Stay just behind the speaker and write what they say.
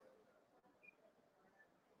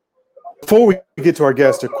Before we get to our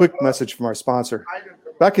guest, a quick message from our sponsor.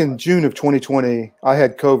 Back in June of 2020, I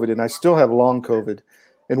had COVID, and I still have long COVID.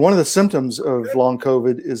 And one of the symptoms of long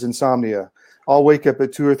COVID is insomnia. I'll wake up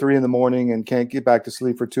at 2 or 3 in the morning and can't get back to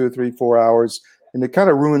sleep for 2 or 3, 4 hours. And it kind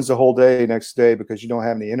of ruins the whole day next day because you don't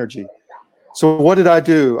have any energy. So what did I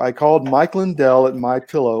do? I called Mike Lindell at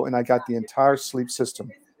MyPillow, and I got the entire sleep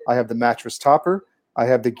system. I have the mattress topper. I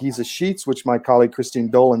have the Giza sheets, which my colleague Christine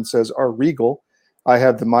Dolan says are regal. I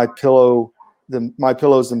have the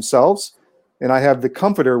MyPillows themselves. And I have the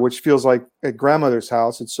comforter, which feels like at grandmother's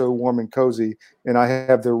house. It's so warm and cozy. And I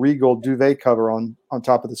have the regal duvet cover on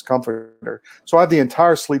top of this comforter. So I have the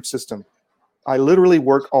entire sleep system. I literally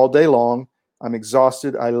work all day long. I'm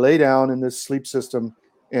exhausted. I lay down in this sleep system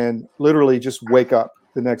and literally just wake up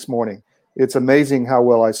the next morning. It's amazing how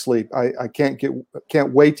well I sleep. I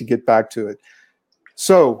can't wait to get back to it.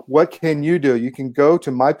 So what can you do? You can go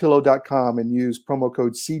to mypillow.com and use promo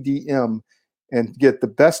code CDM and get the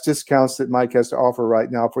best discounts that Mike has to offer right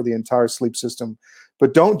now for the entire sleep system.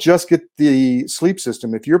 But don't just get the sleep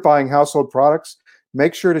system. If you're buying household products,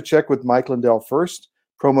 make sure to check with Mike Lindell first,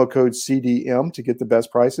 promo code CDM to get the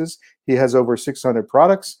best prices. He has over 600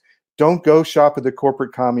 products. Don't go shop at the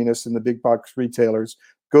corporate communists and the big box retailers.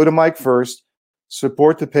 Go to Mike first,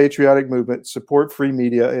 support the patriotic movement, support free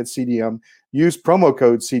media at CDM. Use promo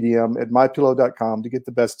code CDM at mypillow.com to get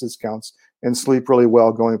the best discounts and sleep really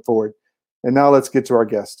well going forward. And now let's get to our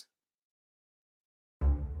guest.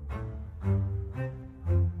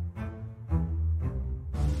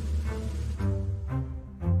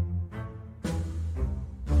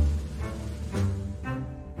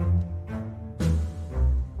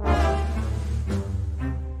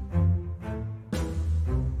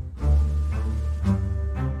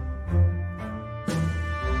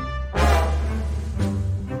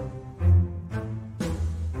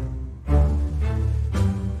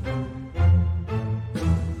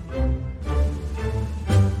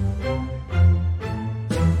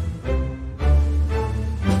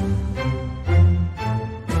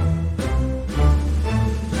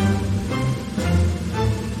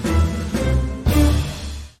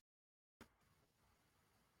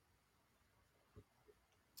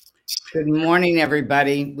 Good morning,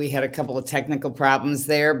 everybody. We had a couple of technical problems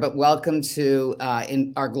there, but welcome to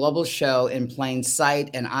in our global show in plain sight.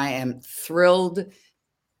 And I am thrilled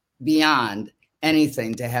beyond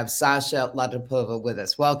anything to have Sasha Latypova with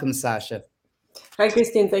us. Welcome, Sasha. Hi,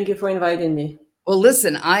 Christine. Thank you for inviting me. Well,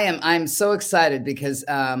 listen, I'm so excited because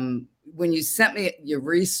when you sent me your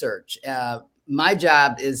research, my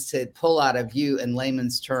job is to pull out of you in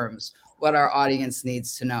layman's terms what our audience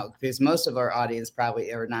needs to know, because most of our audience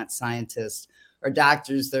probably are not scientists or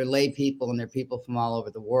doctors. They're lay people and they're people from all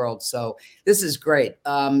over the world. So this is great.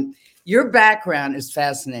 Your background is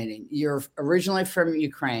fascinating. You're originally from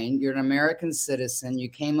Ukraine. You're an American citizen. You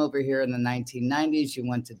came over here in the 1990s. You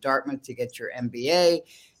went to Dartmouth to get your MBA.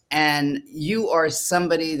 And you are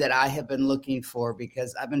somebody that I have been looking for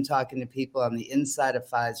because I've been talking to people on the inside of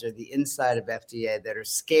Pfizer, the inside of FDA that are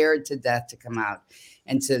scared to death to come out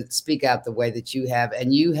and to speak out the way that you have.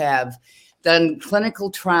 And you have done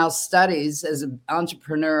clinical trial studies as an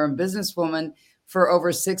entrepreneur and businesswoman for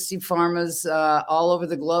over 60 pharmas all over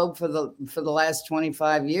the globe for the last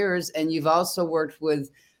 25 years. And you've also worked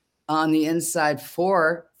with on the inside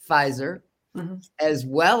for Pfizer, as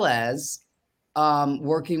well as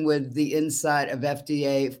working with the inside of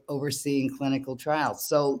FDA overseeing clinical trials.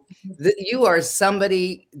 So you are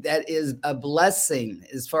somebody that is a blessing,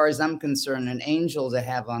 as far as I'm concerned, an angel to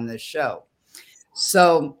have on this show.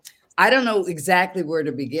 So I don't know exactly where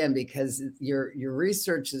to begin because your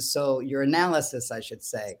research is your analysis, I should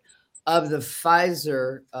say, of the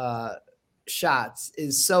Pfizer shots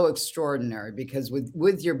is so extraordinary because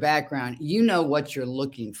with your background, you know what you're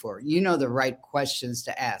looking for. You know the right questions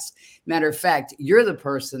to ask. Matter of fact, you're the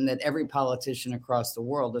person that every politician across the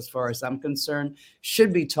world, as far as I'm concerned,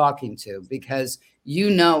 should be talking to because you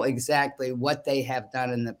know exactly what they have done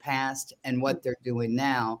in the past and what they're doing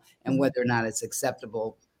now and whether or not it's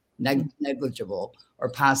acceptable, negligible, or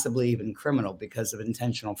possibly even criminal because of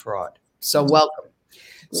intentional fraud. So welcome.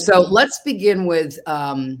 So let's begin with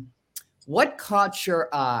what caught your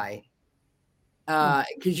eye?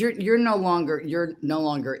 Because you're no longer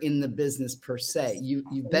in the business per se.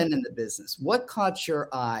 You've been in the business. What caught your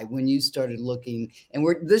eye when you started looking? And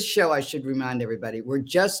this show, I should remind everybody, we're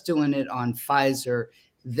just doing it on Pfizer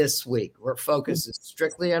this week. We're focused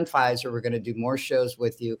strictly on Pfizer. We're going to do more shows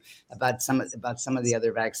with you about some of the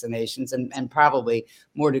other vaccinations and probably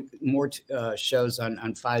more shows on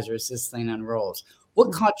Pfizer assisting on roles.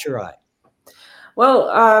 What caught your eye?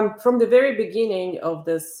 Well, from the very beginning of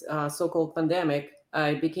this so-called pandemic,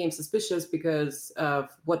 I became suspicious because of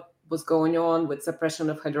what was going on with suppression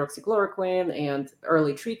of hydroxychloroquine and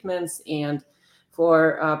early treatments. And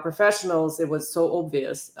for professionals, it was so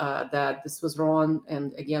obvious that this was wrong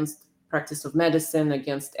and against practice of medicine,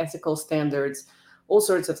 against ethical standards, all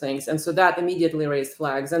sorts of things. And so that immediately raised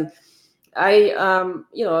flags. And I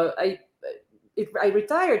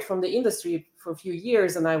retired from the industry for a few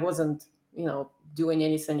years, and I wasn't, doing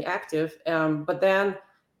anything active. But then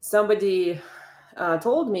somebody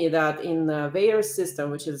told me that in the VAERS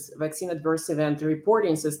system, which is vaccine adverse event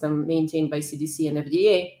reporting system maintained by CDC and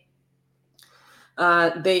FDA,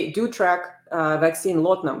 they do track vaccine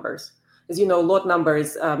lot numbers. As you know, lot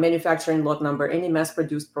numbers, manufacturing lot number, any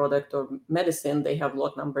mass-produced product or medicine, they have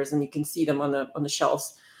lot numbers, and you can see them on the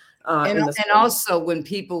shelves. And also, when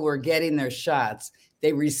people were getting their shots,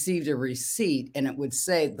 they received a receipt, and it would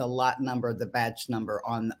say the lot number, the batch number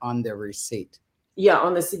on their receipt. Yeah,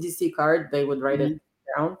 on the CDC card, they would write it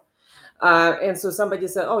down. And so somebody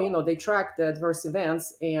said, oh, they track the adverse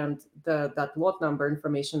events, and that lot number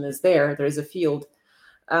information is there. There's a field.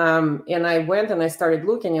 And I went and I started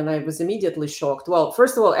looking, and I was immediately shocked. Well,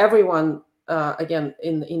 first of all, everyone, again,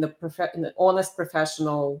 in the honest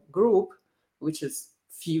professional group, which is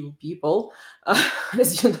few people,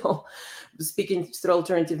 as you know, speaking through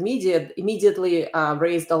alternative media, immediately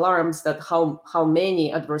raised alarms that how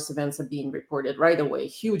many adverse events are being reported right away.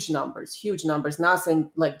 Huge numbers.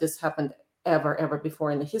 Nothing like this happened ever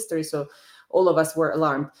before in the history. So all of us were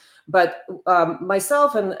alarmed. But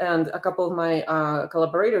myself and a couple of my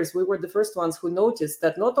collaborators, we were the first ones who noticed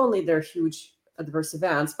that not only there are huge adverse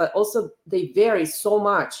events, but also they vary so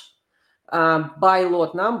much by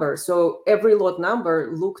lot number. So every lot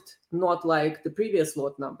number looked not like the previous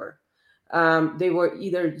lot number. They were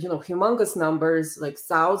either, humongous numbers, like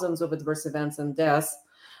thousands of adverse events and deaths,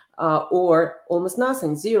 or almost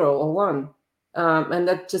nothing, 0 or 1. And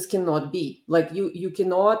that just cannot be. Like you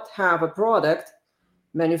cannot have a product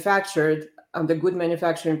manufactured under good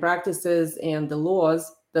manufacturing practices and the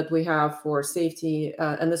laws that we have for safety.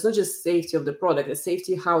 And it's not just safety of the product, it's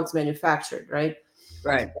safety how it's manufactured, right?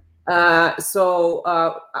 Right. So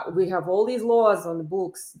we have all these laws on the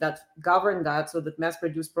books that govern that, so that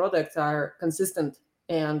mass-produced products are consistent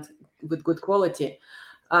and with good quality.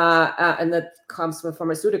 And that comes from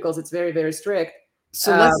pharmaceuticals. It's very, very strict.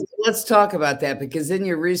 So let's talk about that, because in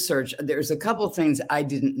your research, there's a couple of things I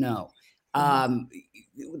didn't know.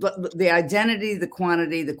 The identity, the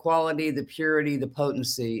quantity, the quality, the purity, the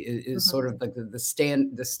potency is sort of like the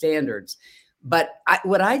standards. But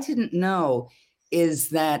what I didn't know is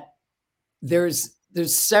that there's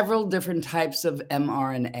several different types of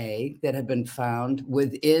mRNA that have been found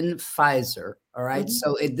within Pfizer. All right.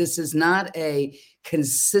 So this is not a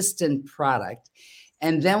consistent product.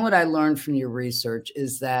 And then what I learned from your research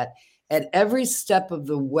is that at every step of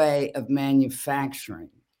the way of manufacturing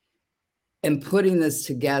and putting this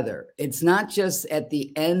together, it's not just at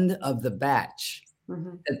the end of the batch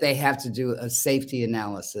that they have to do a safety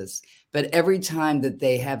analysis, but every time that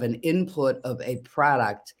they have an input of a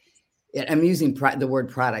product, I'm using the word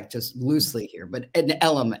product just loosely here, but an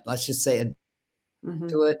element, let's just say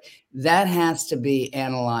to it, that has to be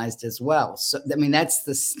analyzed as well. So, I mean, that's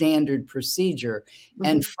the standard procedure.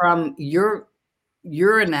 And from your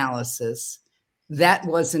analysis, that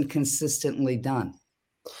wasn't consistently done.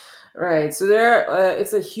 Right. So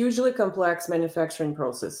it's a hugely complex manufacturing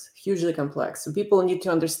process, hugely complex. So people need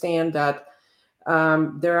to understand that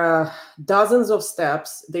there are dozens of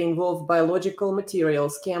steps. They involve biological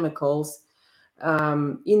materials, chemicals,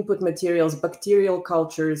 input materials, bacterial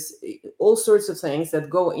cultures, all sorts of things that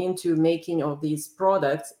go into making of these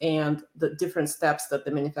products and the different steps that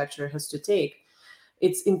the manufacturer has to take.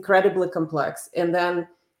 It's incredibly complex. And then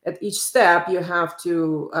at each step, you have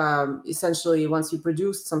to essentially, once you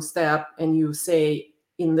produce some step and you say,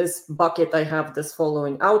 in this bucket, I have this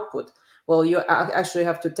following output. Well, you actually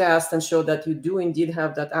have to test and show that you do indeed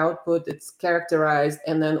have that output. It's characterized,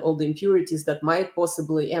 and then all the impurities that might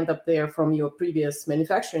possibly end up there from your previous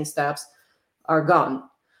manufacturing steps are gone.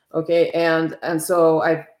 Okay, and so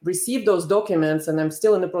I've received those documents, and I'm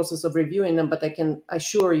still in the process of reviewing them, but I can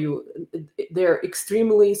assure you they're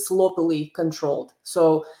extremely sloppily controlled.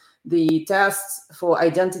 So the tests for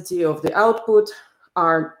identity of the output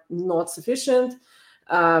are not sufficient.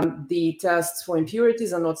 The tests for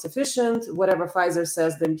impurities are not sufficient. Whatever Pfizer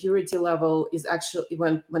says the impurity level is actually,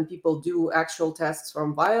 when people do actual tests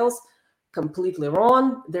from vials, completely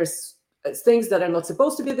wrong. There's things that are not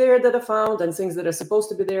supposed to be there that are found, and things that are supposed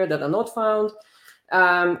to be there that are not found.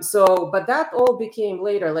 But that all became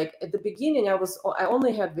later. Like at the beginning, I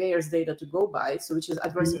only had VAERS data to go by, so which is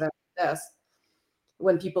adverse event deaths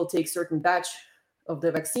when people take certain batch of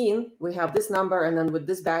the vaccine, we have this number, and then with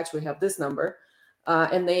this batch, we have this number.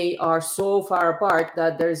 And they are so far apart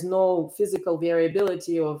that there's no physical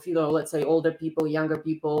variability of, let's say older people, younger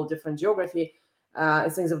people, different geography,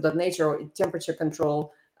 things of that nature, or temperature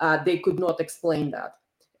control. They could not explain that.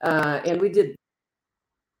 And we did.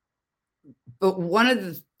 But one of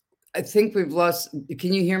the, I think we've lost,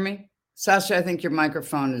 can you hear me? Sasha, I think your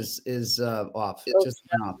microphone is off. It just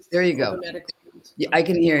went off. There you go. Yeah, I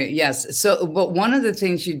can hear you. Yes. So, but one of the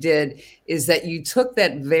things you did is that you took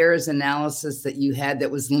that VAERS analysis that you had that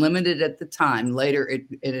was limited at the time. Later, it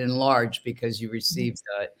enlarged because you received,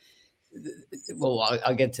 well,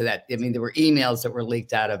 I'll get to that. I mean, there were emails that were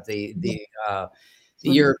leaked out of the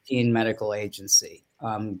European Medical Agency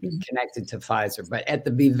connected to Pfizer. But at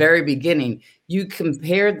the very beginning, you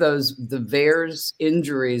compared the VAERS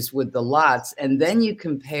injuries with the lots, and then you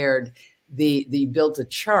compared you built a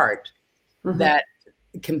chart that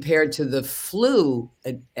compared to the flu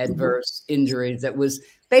adverse injuries that was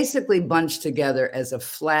basically bunched together as a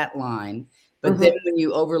flat line. But then when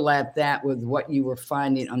you overlap that with what you were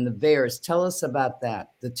finding on the VAERS, tell us about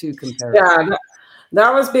that, the two comparisons. Yeah,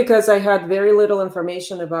 that was because I had very little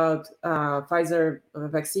information about Pfizer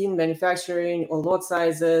vaccine manufacturing or lot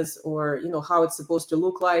sizes or, how it's supposed to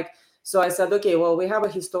look like. So I said, okay, well, we have a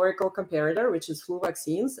historical comparator, which is flu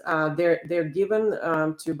vaccines. They're given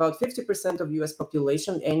to about 50% of US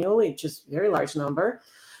population annually, which is a very large number.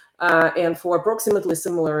 And for approximately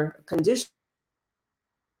similar conditions.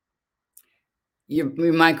 Your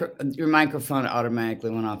microphone automatically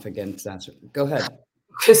went off again, Sasha. Go ahead.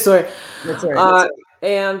 Okay, sorry. That's all right.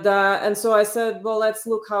 And so I said, well, let's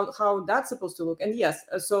look how that's supposed to look. And yes,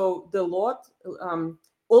 so the lot,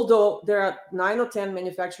 although there are 9 or 10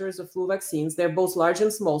 manufacturers of flu vaccines, they're both large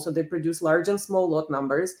and small, so they produce large and small lot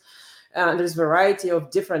numbers. There's a variety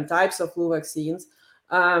of different types of flu vaccines,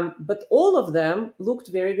 but all of them looked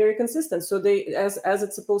very, very consistent. So they, as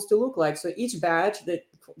it's supposed to look like. So each batch,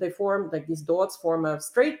 they form, like these dots form a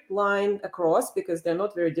straight line across because they're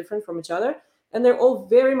not very different from each other, and they're all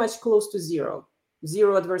very much close to zero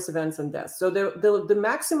adverse events and deaths. So the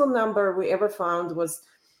maximum number we ever found was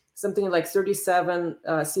something like 37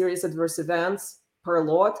 serious adverse events per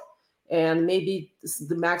lot, and maybe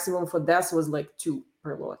the maximum for deaths was like 2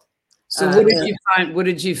 per lot. So what did you find? What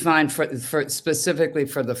did you find for specifically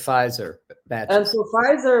for the Pfizer batches? And for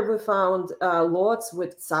Pfizer, we found lots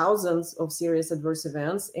with thousands of serious adverse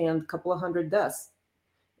events and a couple of hundred deaths,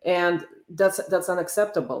 and that's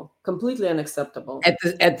unacceptable, completely unacceptable. At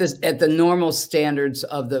the normal standards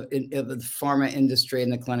of the pharma industry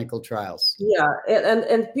and the clinical trials. Yeah,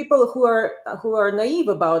 and people who are naive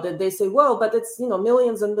about it, they say, well, but it's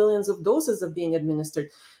millions and millions of doses of being administered.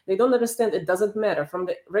 They don't understand it doesn't matter from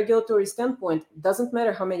the regulatory standpoint. It doesn't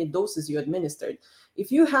matter how many doses you administered.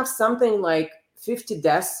 If you have something like 50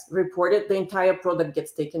 deaths reported, the entire product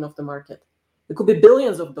gets taken off the market. It could be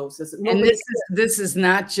billions of doses. And this is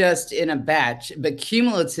not just in a batch, but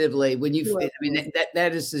cumulatively, when you, I mean,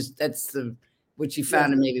 that's what you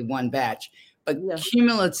found in maybe one batch, but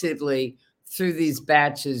cumulatively through these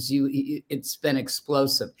batches, it's been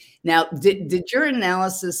explosive. Now, did your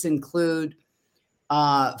analysis include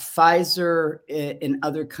Pfizer in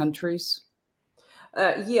other countries?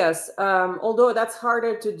 Yes, although that's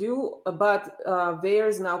harder to do, but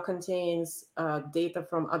VAERS now contains data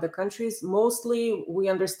from other countries. Mostly, we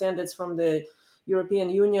understand it's from the European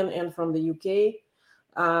Union and from the UK,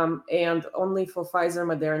 and only for Pfizer,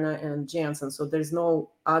 Moderna, and Janssen. So there's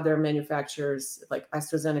no other manufacturers, like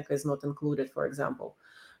AstraZeneca is not included, for example.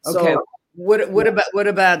 Okay. So, what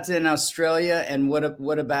about in Australia, and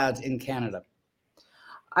what about in Canada?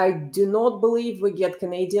 I do not believe we get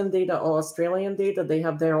Canadian data or Australian data. They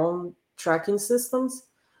have their own tracking systems.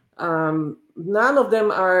 None of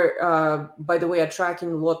them are, by the way, are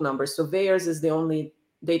tracking lot numbers. So VAERS is the only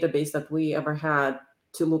database that we ever had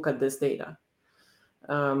to look at this data.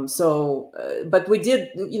 But we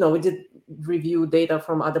did review data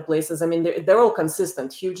from other places. I mean, they're all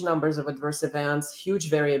consistent, huge numbers of adverse events, huge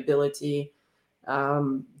variability,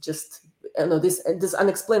 this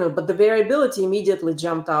unexplainable, but the variability immediately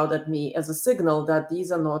jumped out at me as a signal that these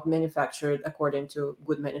are not manufactured according to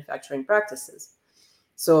good manufacturing practices.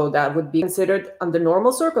 So that would be considered, under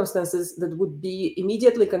normal circumstances, that would be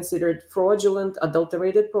immediately considered fraudulent,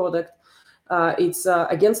 adulterated product. It's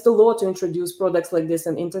against the law to introduce products like this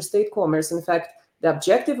in interstate commerce. In fact, the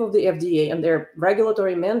objective of the FDA and their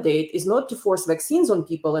regulatory mandate is not to force vaccines on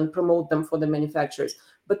people and promote them for the manufacturers,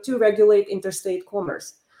 but to regulate interstate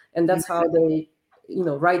commerce. And that's how they,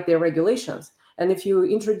 write their regulations. And if you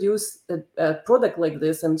introduce a product like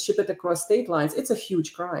this and ship it across state lines, it's a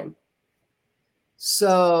huge crime.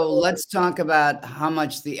 So let's talk about how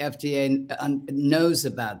much the FDA knows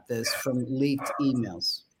about this from leaked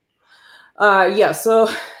emails. Yeah, so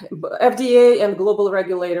FDA and global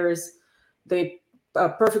regulators, they are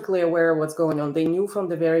perfectly aware of what's going on. They knew from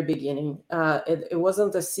the very beginning. It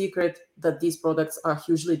wasn't a secret that these products are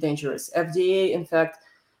hugely dangerous. FDA, in fact,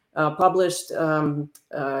 published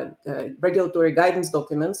regulatory guidance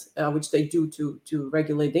documents, which they do to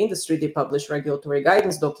regulate the industry. They publish regulatory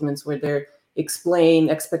guidance documents where they explain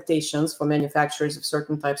expectations for manufacturers of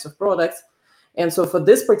certain types of products. And so for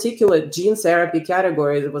this particular gene therapy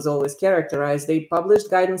category that was always characterized, they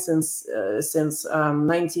published guidance since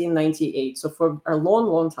 1998. So for a long,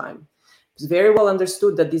 long time, it's very well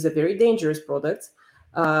understood that these are very dangerous products.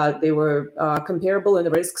 They were comparable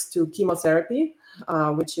in risks to chemotherapy,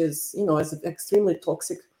 which is, is an extremely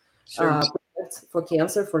toxic product for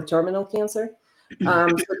cancer, for terminal cancer.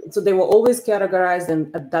 So they were always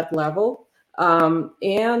categorized at that level.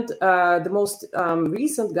 And the most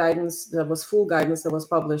recent guidance, that was full guidance that was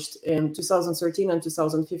published in 2013 and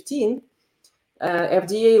 2015,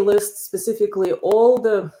 FDA lists specifically all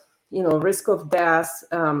the, risk of death,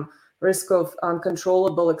 risk of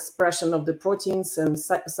uncontrollable expression of the proteins and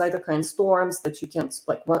cytokine storms that you can't,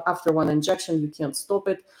 like after one injection, you can't stop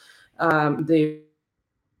it.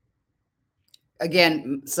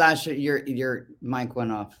 Again, Sasha, your mic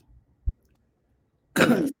went off.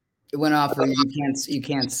 It went off, or you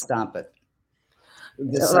can't stop it.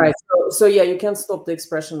 Right. So yeah, you can't stop the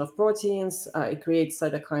expression of proteins. It creates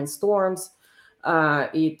cytokine storms.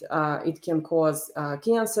 It can cause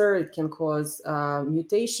cancer. It can cause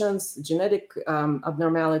mutations, genetic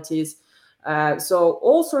abnormalities. So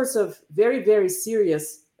all sorts of very, very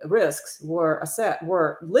serious risks were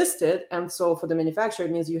listed, and so for the manufacturer,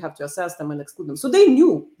 it means you have to assess them and exclude them. So they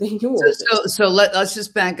knew. So let's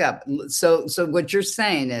just back up. So what you're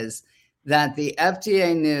saying is that the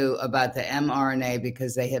FDA knew about the mRNA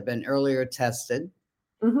because they had been earlier tested.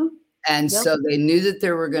 Mm-hmm. And so they knew that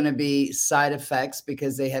there were going to be side effects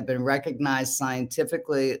because they had been recognized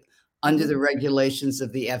scientifically under the regulations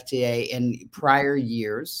of the FDA in prior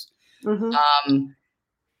years. Mm-hmm.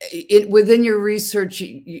 Within your research,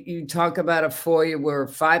 you talk about a FOIA where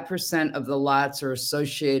 5% of the lots are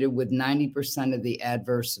associated with 90% of the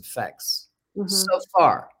adverse effects. So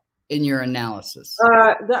far in your analysis.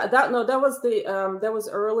 That was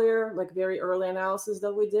earlier, like very early analysis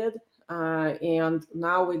that we did. And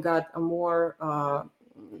now we got a more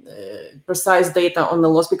precise data on the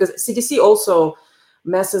loss, because CDC also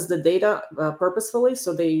messes the data purposefully.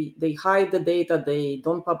 So they hide the data, they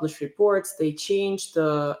don't publish reports, they change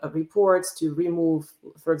the reports to remove,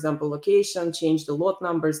 for example, location, change the lot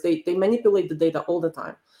numbers. They manipulate the data all the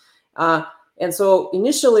time. And so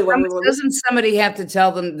initially when doesn't somebody have to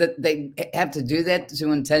tell them that they have to do that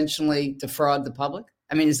to intentionally defraud the public?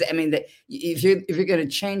 I mean, if you're going to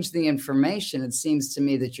change the information, it seems to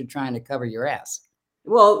me that you're trying to cover your ass.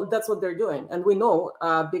 Well, that's what they're doing, and we know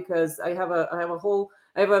because I have a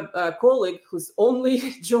colleague whose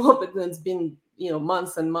only job, and it's been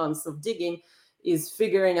months and months of digging, is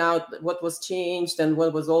figuring out what was changed and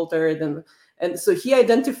what was altered, and so he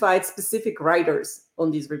identified specific writers on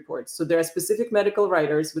these reports. So there are specific medical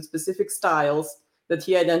writers with specific styles that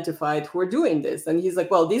he identified who are doing this, and he's like,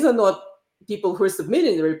 well, these are not people who are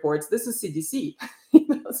submitting the reports. This is CDC.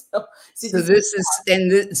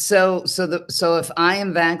 So if I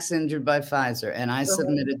am vaccinated by Pfizer and I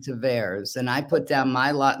submitted to VAERS and I put down my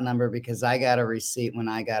lot number because I got a receipt when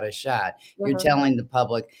I got a shot, you're telling the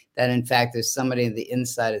public that in fact there's somebody in the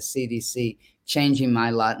inside of CDC changing my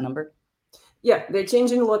lot number? Yeah, they're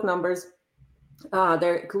changing lot numbers.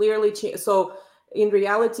 They're clearly so. In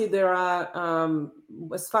reality, there are,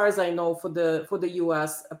 as far as I know, for the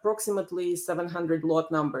U.S., approximately 700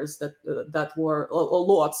 lot numbers that were or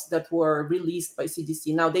lots that were released by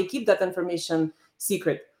CDC. Now they keep that information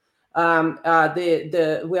secret.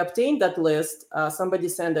 We obtained that list. Somebody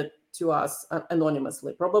sent it to us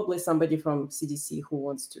anonymously, probably somebody from CDC who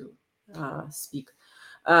wants to speak.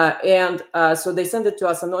 So they sent it to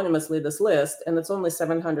us anonymously, this list, and it's only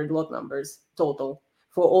 700 lot numbers total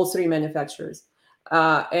for all three manufacturers.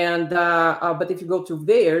 But if you go to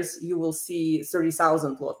VAERS, you will see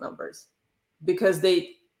 30,000 lot numbers because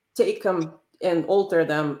they take them and alter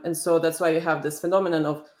them. And so that's why you have this phenomenon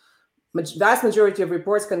of vast majority of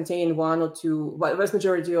reports contain one or two, vast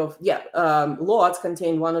majority of lots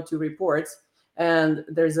contain one or two reports. And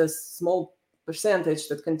there's a small percentage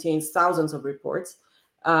that contains thousands of reports.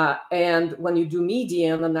 And when you do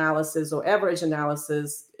median analysis or average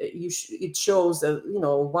analysis, it shows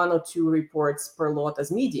one or two reports per lot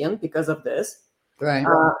as median because of this. Right.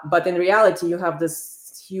 But in reality, you have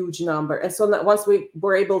this huge number. And so once we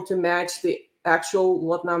were able to match the actual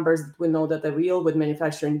lot numbers that we know that are real with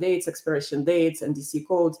manufacturing dates, expiration dates, and DC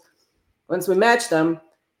codes, once we match them,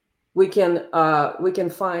 we can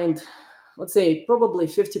find, let's say, probably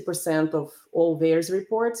 50% of all VAERS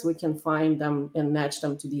reports. We can find them and match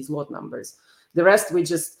them to these lot numbers. The rest, we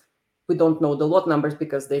don't know the lot numbers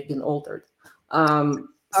because they've been altered. All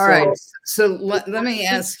right. So let me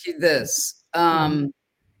ask you this.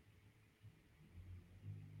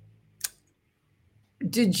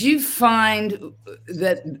 Did you find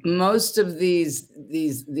that most of these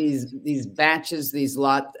batches, these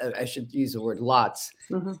lots, I should use the word lots,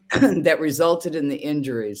 that resulted in the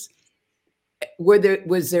injuries,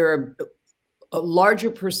 was there a larger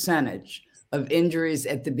percentage of injuries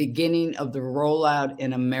at the beginning of the rollout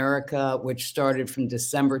in America, which started from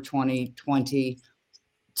December 2020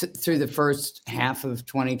 through the first half of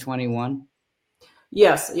 2021?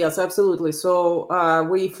 Yes, absolutely. So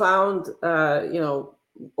we found,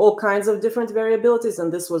 all kinds of different variabilities,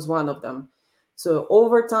 and this was one of them. So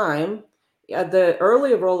over time, at the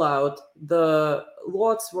early rollout, the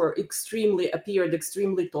lots appeared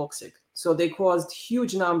extremely toxic. So they caused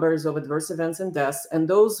huge numbers of adverse events and deaths, and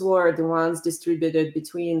those were the ones distributed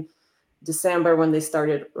between December, when they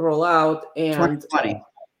started rollout, and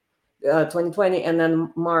 2020, and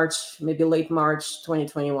then March, maybe late March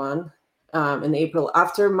 2021. In April,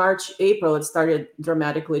 after April, it started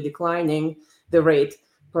dramatically declining the rate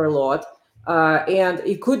per lot. And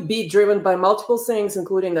it could be driven by multiple things,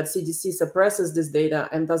 including that CDC suppresses this data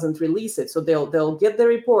and doesn't release it. So they'll get the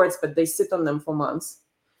reports, but they sit on them for months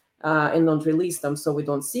and don't release them, so we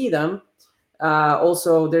don't see them.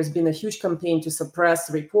 Also, there's been a huge campaign to suppress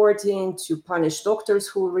reporting, to punish doctors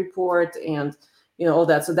who report, and all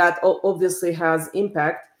that. So that obviously has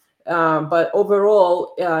impact. But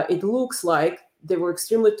overall, it looks like they were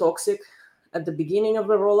extremely toxic at the beginning of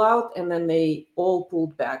the rollout, and then they all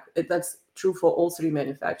pulled back. That's true for all three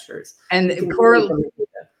manufacturers. And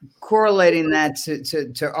correlating that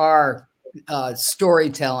to our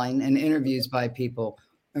storytelling and interviews by people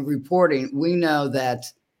and reporting, we know that,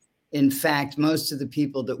 in fact, most of the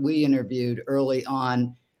people that we interviewed early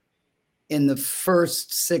on in the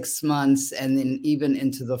first 6 months and then even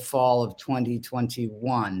into the fall of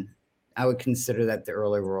 2021, I would consider that the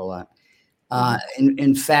early rollout.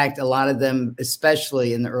 In fact, a lot of them,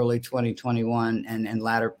 especially in the early 2021 and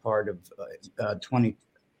latter part of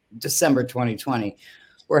December 2020,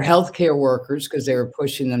 were healthcare workers because they were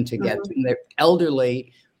pushing them to get them. They're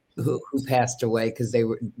elderly who passed away because they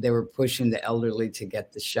were pushing the elderly to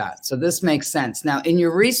get the shot. So this makes sense. Now, in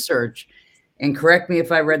your research, and correct me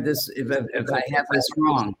if I read this, if I have this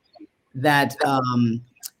wrong, that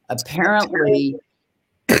apparently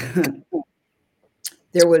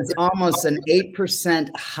there was almost an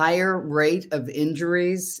 8% higher rate of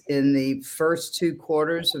injuries in the first 2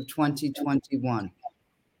 quarters of 2021.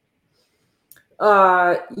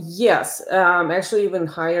 Yes, actually even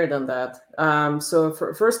higher than that. So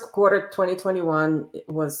for first quarter 2021, it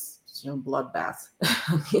was bloodbath.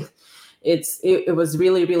 It was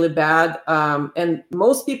really, really bad. And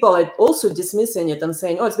most people are also dismissing it and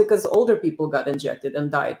saying, oh, it's because older people got injected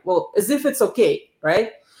and died. Well, as if it's okay,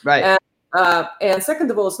 right? Right. And second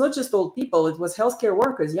of all, it's not just old people, it was healthcare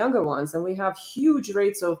workers, younger ones, and we have huge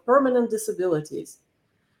rates of permanent disabilities.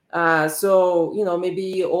 So,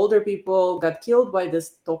 maybe older people got killed by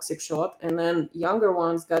this toxic shot, and then younger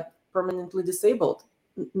ones got permanently disabled.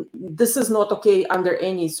 This is not okay under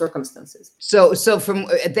any circumstances. So from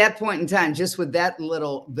at that point in time, just with that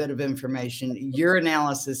little bit of information, your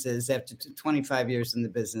analysis is, after 25 years in the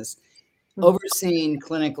business, overseeing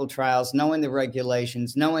clinical trials, knowing the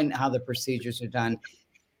regulations, knowing how the procedures are done,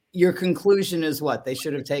 your conclusion is what? They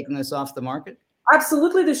should have taken this off the market?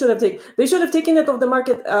 Absolutely, they should have taken it off the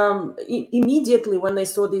market immediately when they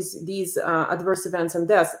saw these adverse events and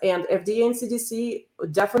deaths. And FDA and CDC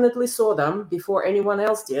definitely saw them before anyone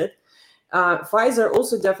else did. Pfizer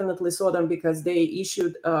also definitely saw them because they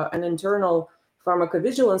issued an internal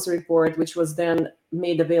pharmacovigilance report, which was then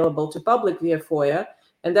made available to public via FOIA.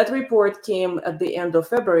 And that report came at the end of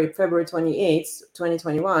February 28th,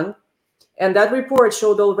 2021. And that report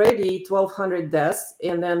showed already 1,200 deaths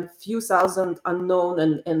and then few thousand unknown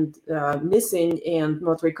and missing and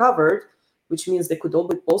not recovered, which means they could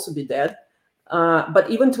also be dead. But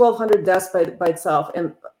even 1,200 deaths by itself,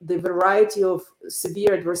 and the variety of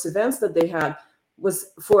severe adverse events that they had,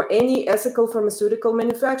 was, for any ethical pharmaceutical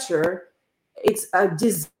manufacturer, it's a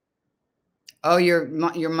disaster. Oh, your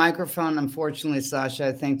microphone, unfortunately, Sasha,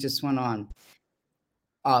 I think just went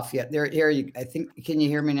off. Yeah, there you. I think. Can you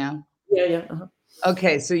hear me now? Yeah.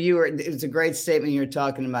 Okay, so it's a great statement. You're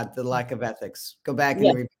talking about the lack of ethics. Go back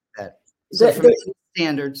and repeat that. So from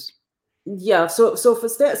standards. Yeah. So for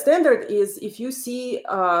standard is if you see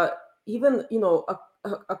even, you know,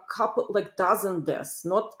 a couple, like dozen deaths,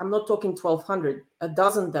 I'm not talking 1,200, a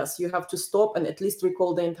dozen deaths, you have to stop and at least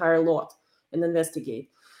recall the entire lot and investigate.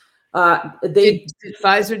 Did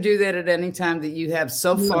Pfizer do that at any time that you have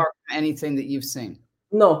so far, anything that you've seen?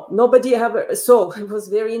 No, nobody ever. So it was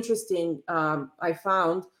very interesting. I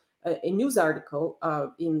found a news article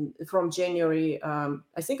from January,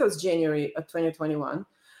 I think it was January of 2021.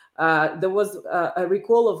 There was a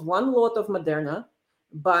recall of one lot of Moderna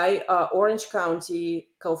by Orange County,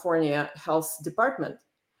 California Health Department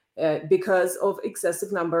because of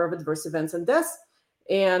excessive number of adverse events and deaths.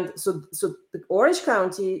 And so the Orange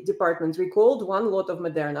County Department recalled one lot of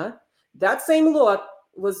Moderna. That same lot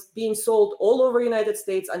was being sold all over the United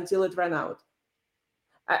States until it ran out.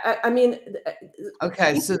 I mean,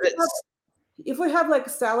 okay, so if we have like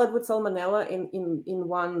salad with salmonella in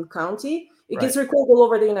one county, it gets recalled all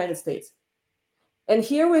over the United States. And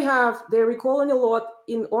here they're recalling a lot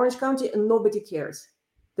in Orange County and nobody cares.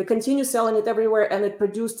 They continue selling it everywhere, and it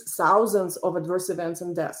produced thousands of adverse events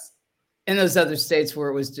and deaths. In those other states where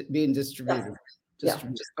it was being distributed. Yeah.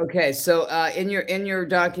 Okay, so in your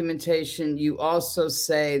documentation, you also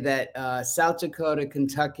say that South Dakota,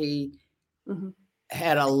 Kentucky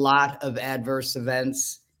had a lot of adverse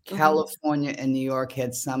events. California and New York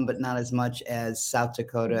had some, but not as much as South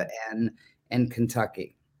Dakota and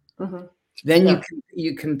Kentucky. Then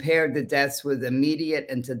you compared the deaths with immediate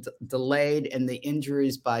and delayed, and the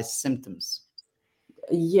injuries by symptoms.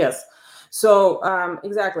 Yes. So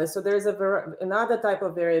exactly. So there's another type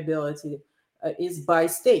of variability is by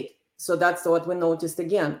state. So that's what we noticed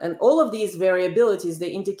again. And all of these variabilities, they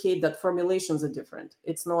indicate that formulations are different.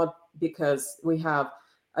 It's not because we have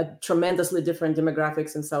a tremendously different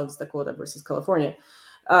demographics in South Dakota versus California.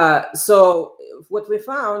 So what we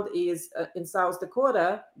found is in South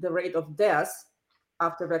Dakota, the rate of deaths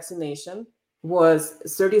after vaccination was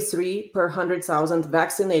 33 per 100,000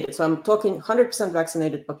 vaccinated. So I'm talking 100%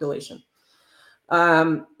 vaccinated population.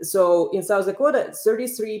 So in South Dakota,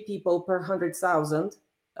 33 people per 100,000,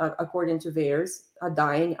 according to VAERS, are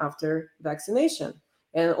dying after vaccination.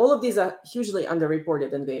 And all of these are hugely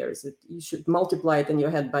underreported in VAERS. You should multiply it in your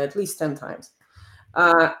head by at least 10 times.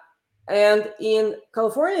 And in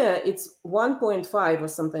California, it's 1.5 or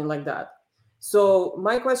something like that. So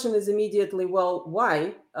my question is immediately, well,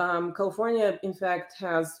 why? California, in fact,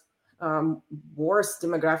 has worse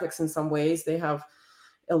demographics in some ways. They have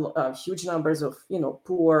huge numbers of,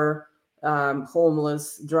 poor,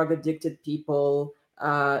 homeless, drug-addicted people.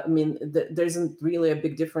 I mean, there isn't really a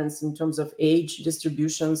big difference in terms of age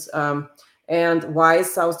distributions. And why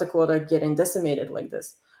is South Dakota getting decimated like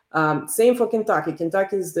this? Same for Kentucky.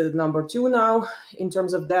 Kentucky is the number 2 now in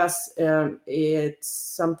terms of deaths. It's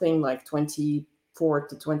something like 24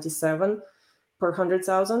 to 27 per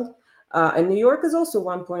 100,000. And New York is also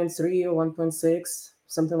 1.3 or 1.6.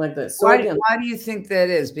 Something like this. So why do you think that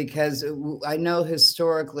is? Because I know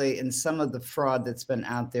historically in some of the fraud that's been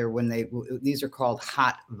out there, when these are called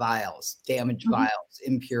hot vials, damaged vials,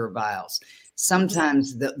 impure vials.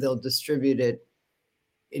 Sometimes they'll distribute it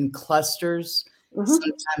in clusters.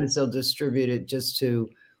 Sometimes they'll distribute it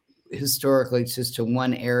historically just to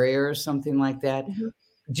one area or something like that.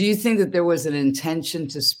 Do you think that there was an intention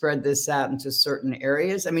to spread this out into certain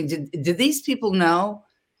areas? I mean, did these people know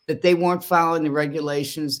that they weren't following the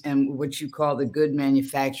regulations and what you call the good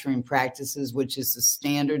manufacturing practices, which is the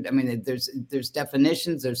standard? I mean, there's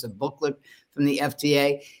definitions, there's a booklet from the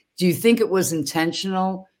FDA. Do you think it was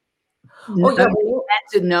intentional?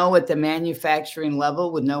 To know at the manufacturing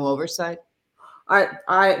level with no oversight?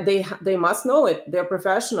 They must know it. They're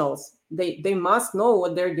professionals. They must know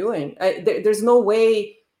what they're doing. There's no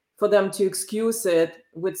way for them to excuse it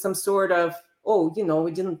with some sort of, we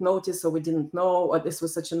didn't notice, or we didn't know, or this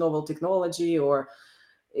was such a novel technology, or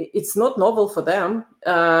it's not novel for them.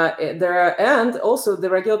 And also the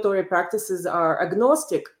regulatory practices are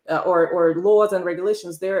agnostic, or laws and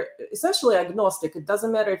regulations. They're essentially agnostic. It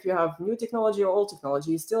doesn't matter if you have new technology or old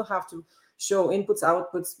technology. You still have to show inputs,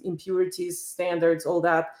 outputs, impurities, standards, all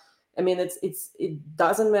that. I mean, it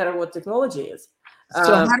doesn't matter what technology is.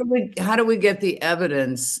 So how do we get the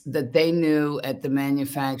evidence that they knew at the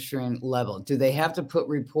manufacturing level? Do they have to put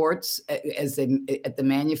reports at the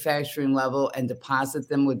manufacturing level and deposit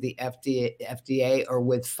them with the FDA or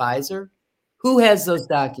with Pfizer? Who has those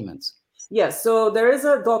documents? Yes, so there is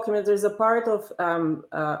a document. There's a part of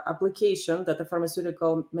application that the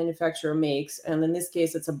pharmaceutical manufacturer makes, and in this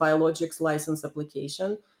case, it's a biologics license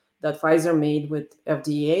application that Pfizer made with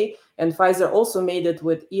FDA, and Pfizer also made it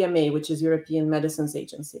with EMA, which is European Medicines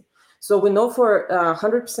Agency. So we know for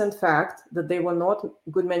 100% fact that they were not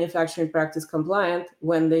good manufacturing practice compliant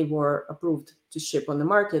when they were approved to ship on the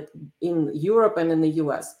market in Europe and in the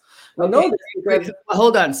US. We know this because...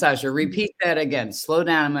 Hold on, Sasha, repeat that again. Slow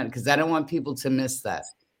down a minute, because I don't want people to miss that.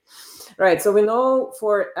 Right, so we know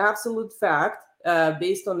for absolute fact,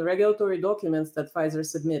 based on the regulatory documents that Pfizer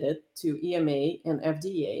submitted to EMA and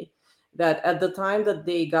FDA, that at the time that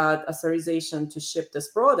they got authorization to ship this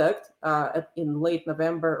product in late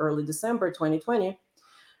November, early December 2020,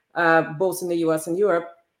 both in the US and Europe,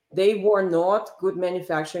 they were not good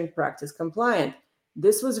manufacturing practice compliant.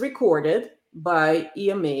 This was recorded by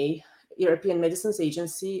EMA, European Medicines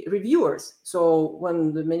Agency reviewers. So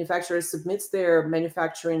when the manufacturer submits their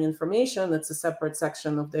manufacturing information, that's a separate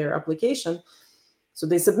section of their application. So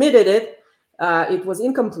they submitted it. It was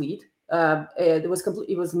incomplete.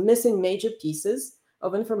 It was missing major pieces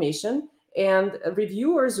of information, and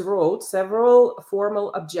reviewers wrote several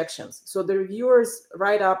formal objections. So the reviewers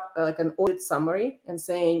write up like an audit summary and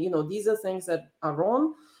saying, these are things that are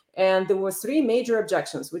wrong. And there were 3 major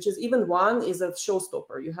objections, which is even one is a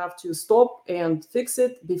showstopper. You have to stop and fix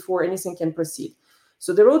it before anything can proceed.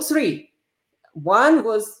 So they wrote 3. One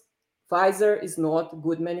was Pfizer is not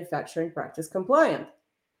good manufacturing practice compliant.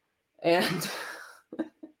 And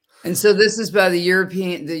so this is by the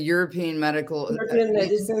European Medical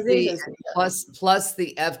Medicines Agency, plus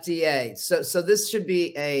the FDA. So this should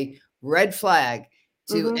be a red flag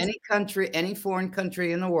to any country, any foreign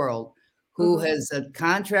country in the world who has a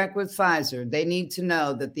contract with Pfizer. They need to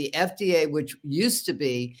know that the FDA, which used to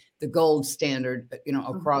be the gold standard,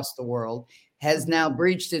 across the world, has now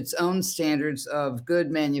breached its own standards of good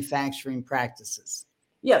manufacturing practices.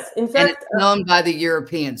 Yes, in fact, and it's known by the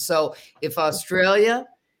Europeans. So if Australia,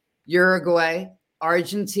 Uruguay,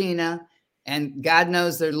 Argentina, and God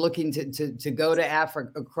knows they're looking to go to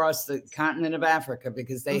Africa, across the continent of Africa,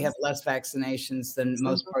 because they have less vaccinations than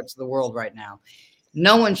most parts of the world right now.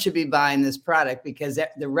 No one should be buying this product, because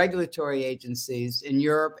the regulatory agencies in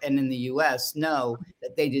Europe and in the US know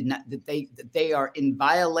that they are in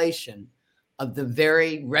violation of the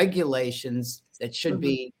very regulations that should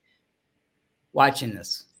be watching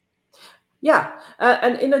this. Yeah,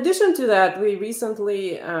 and in addition to that, we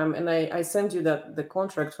recently, and I sent you the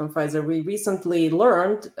contract from Pfizer, we recently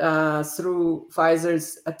learned through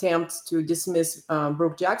Pfizer's attempts to dismiss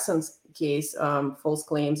Brooke Jackson's case, False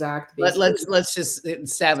Claims Act. Let's just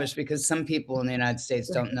establish, because some people in the United States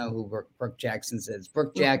don't know who Brooke Jackson is.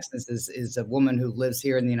 Brooke Jackson is a woman who lives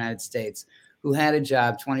here in the United States, who had a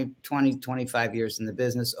job 25 years in the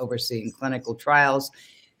business, overseeing clinical trials.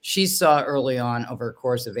 She saw early on, over a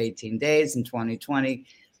course of 18 days in 2020,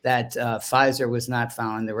 that Pfizer was not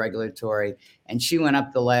following the regulatory, and she went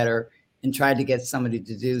up the ladder and tried to get somebody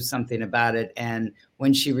to do something about it. And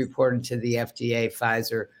when she reported to the FDA,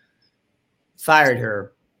 Pfizer fired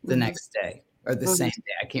her the next day, or the same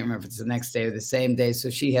day. I can't remember if it's the next day or the same day. So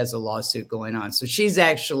she has a lawsuit going on. So she's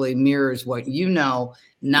actually mirrors what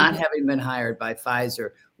not having been hired by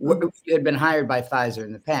Pfizer. You had been hired by Pfizer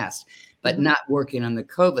in the past, but not working on the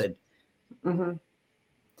COVID.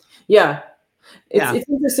 Yeah. It's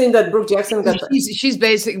interesting that Brooke Jackson got she's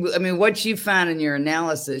basically, I mean, what you found in your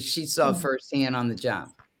analysis, she saw firsthand on the job.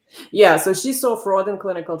 Yeah, so she saw fraud in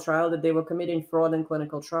clinical trial, that they were committing fraud in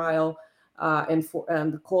clinical trial, and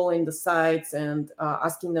calling the sites and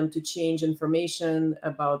asking them to change information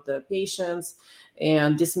about the patients,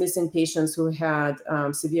 and dismissing patients who had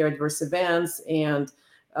severe adverse events, and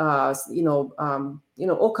all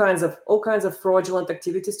kinds of fraudulent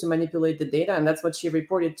activities to manipulate the data. And that's what she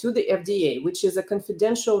reported to the FDA, which is a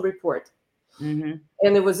confidential report. And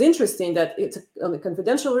it was interesting that it's a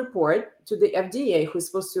confidential report to the FDA, who's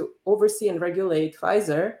supposed to oversee and regulate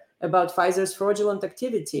Pfizer, about Pfizer's fraudulent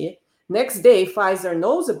activity. Next day, Pfizer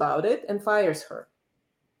knows about it and fires her.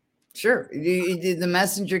 Sure, the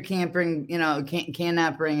messenger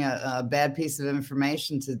cannot bring a bad piece of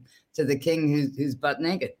information to the king who's butt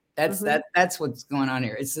naked. That's what's going on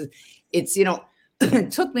here. It's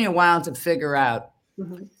it took me a while to figure out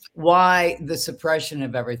why the suppression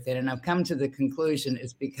of everything, and I've come to the conclusion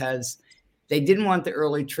is because they didn't want the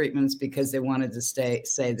early treatments, because they wanted to say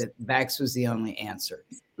that vax was the only answer.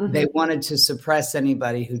 They wanted to suppress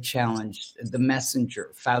anybody who challenged the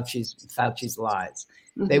messenger, Fauci's lies.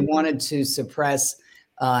 They wanted to suppress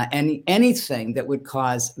anything that would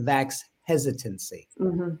cause vax hesitancy.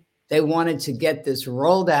 They wanted to get this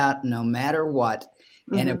rolled out no matter what,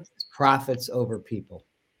 and it was profits over people.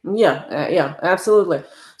 Yeah, absolutely.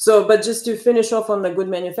 So, but just to finish off on the good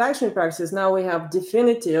manufacturing practices, now we have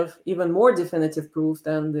definitive, even more definitive proof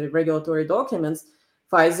than the regulatory documents.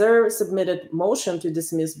 Pfizer submitted motion to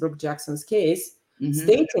dismiss Brooke Jackson's case,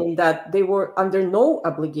 stating that they were under no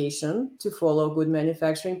obligation to follow good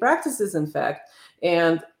manufacturing practices, in fact.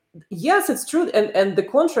 And yes, it's true. And the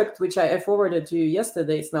contract, which I forwarded to you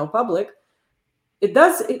yesterday, is now public. It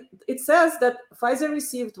says that Pfizer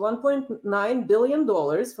received $1.9 billion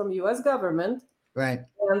from US government. Right.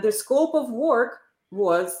 And the scope of work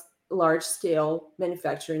was large-scale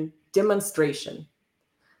manufacturing demonstration.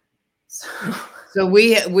 So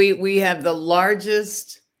we have the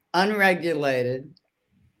largest unregulated,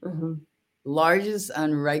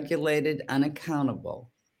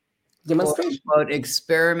 unaccountable demonstration, quote,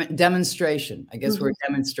 experiment demonstration. I guess we're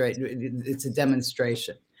demonstrating. It's a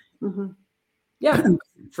demonstration. Yeah,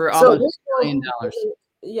 for almost $1 billion.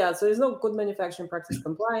 Yeah, so there's no good manufacturing practice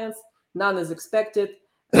compliance. None is expected.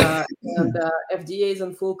 And FDA is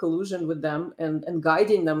in full collusion with them and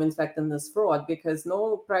guiding them, in fact, in this fraud, because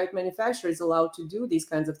no private manufacturer is allowed to do these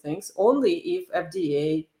kinds of things. Only if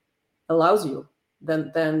FDA allows you,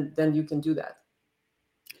 then you can do that.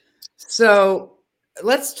 So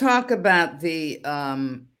let's talk about the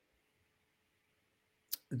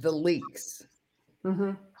leaks.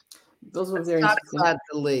 Those were very interesting. Talk about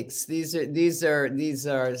the leaks. These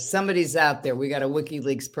are somebody's out there. We got a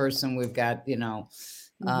WikiLeaks person. We've got,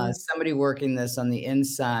 somebody working this on the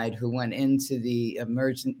inside who went into the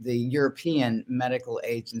European Medical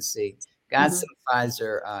Agency, got some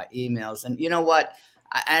Pfizer emails. And you know what?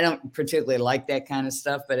 I don't particularly like that kind of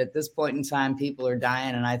stuff, but at this point in time, people are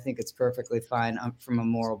dying, and I think it's perfectly fine from a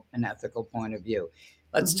moral and ethical point of view.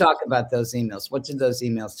 Let's talk about those emails. What did those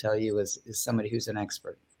emails tell you as somebody who's an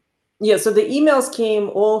expert? Yeah, so the emails came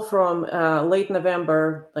all from late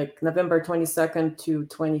November, like November 22nd to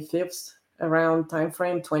 25th, around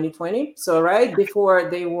timeframe 2020. So right before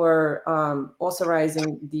they were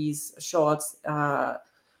authorizing these shots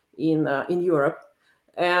in Europe.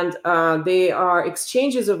 And they are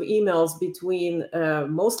exchanges of emails between,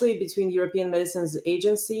 mostly between European Medicines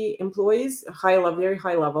Agency employees, very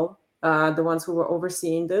high level, the ones who were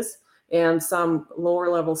overseeing this, and some lower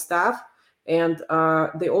level staff. And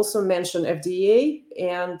they also mention FDA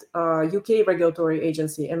and UK regulatory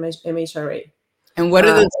agency, MHRA. And what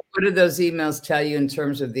do those emails tell you in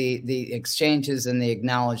terms of the exchanges and the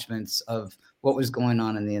acknowledgments of what was going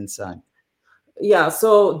on the inside? Yeah,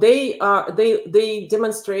 so they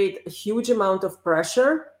demonstrate a huge amount of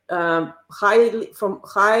pressure, from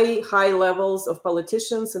high levels of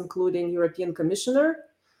politicians, including European Commissioner,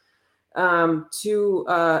 to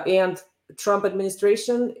and Trump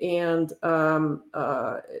administration, and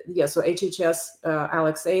so HHS,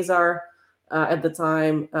 Alex Azar at the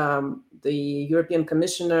time, the European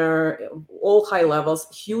Commissioner, all high levels,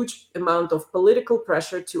 huge amount of political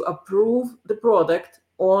pressure to approve the product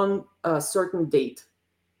on a certain date.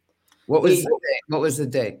 What was the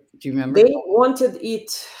date? Do you remember? They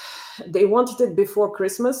wanted it before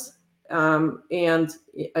Christmas. And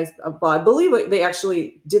I believe they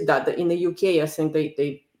actually did that in the UK. I think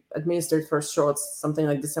they administered first shots something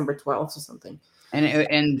like December 12th or something. And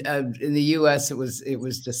in the US it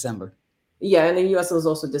was December. Yeah, in the US it was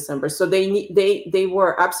also December. So they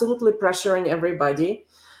were absolutely pressuring everybody.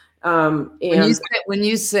 And when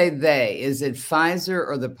you say they, is it Pfizer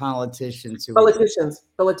or the politicians? Politicians.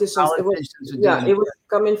 It was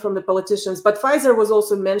coming from the politicians. But Pfizer was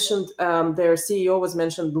also mentioned. Their CEO was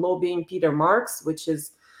mentioned lobbying Peter Marks, which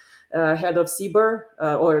is head of CBER,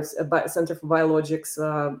 or Center for Biologics.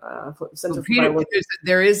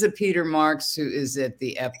 There is a Peter Marks who is at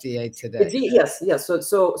the FDA today. Yes.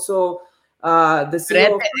 So the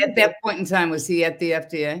CEO at that point in time, was he at the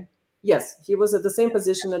FDA? Yes, he was at the same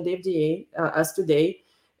position at the FDA as today.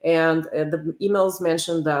 And the emails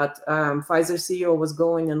mentioned that Pfizer CEO was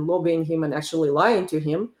going and lobbying him and actually lying to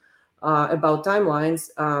him about timelines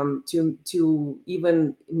to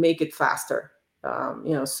even make it faster.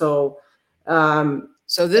 So the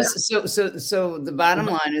bottom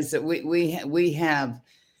line is that we have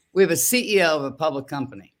a CEO of a public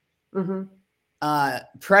company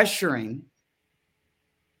pressuring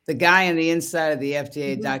the guy on the inside of the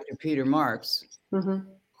FDA, Dr. Peter Marks,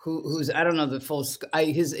 who's, I don't know the full,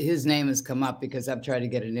 his name has come up because I've tried to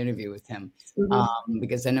get an interview with him,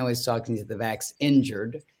 because I know he's talking to the Vax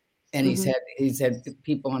Injured, and he's had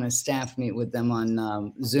people on his staff meet with them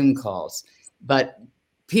on Zoom calls. But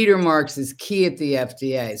Peter Marks is key at the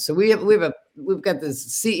FDA. So we've got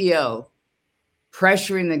this CEO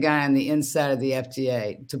pressuring the guy on the inside of the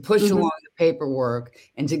FDA to push along the paperwork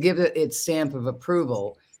and to give it its stamp of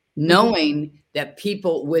approval. knowing that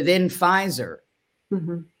people within Pfizer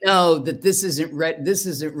know that this isn't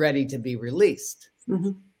ready to be released.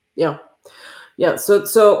 Yeah. Yeah.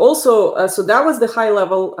 So also, so that was the high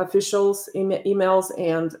level officials emails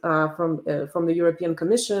and from the European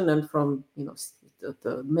Commission and from, you know,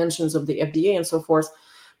 the mentions of the FDA and so forth.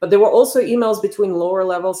 But there were also emails between lower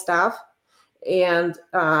level staff, and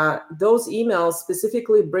those emails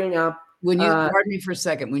specifically bring up. When you pardon me for a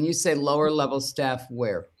second, when you say lower level staff,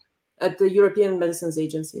 where? At the European Medicines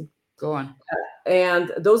Agency. Go on.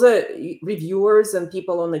 And those are reviewers and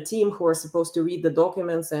people on the team who are supposed to read the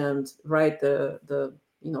documents and write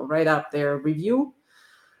write up their review.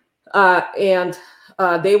 And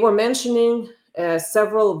they were mentioning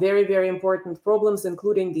several very, very important problems,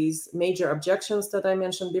 including these major objections that I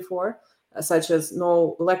mentioned before, such as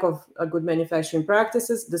no lack of good manufacturing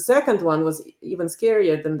practices. The second one was even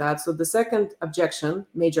scarier than that. So the second objection,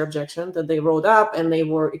 major objection that they wrote up, and they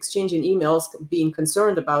were exchanging emails being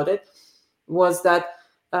concerned about it, was that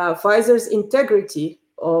Pfizer's integrity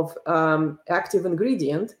of active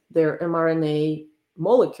ingredient, their mRNA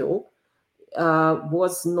molecule,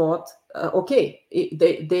 was not okay.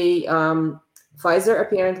 Pfizer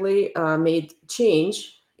apparently made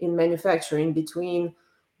change in manufacturing between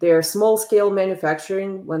their small-scale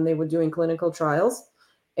manufacturing when they were doing clinical trials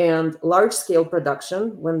and large-scale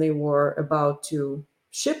production when they were about to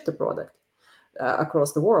ship the product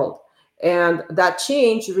across the world. And that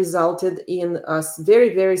change resulted in a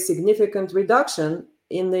very, very significant reduction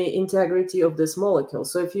in the integrity of this molecule.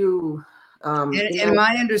 So if you and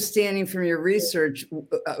my understanding from your research,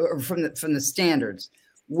 or from the standards,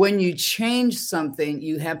 when you change something,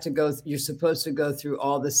 you have to go. You're supposed to go through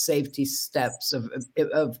all the safety steps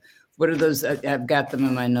of what are those? I've got them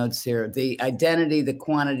in my notes here: the identity, the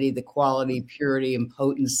quantity, the quality, purity, and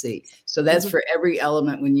potency. So that's for every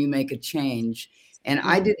element when you make a change. And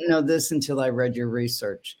I didn't know this until I read your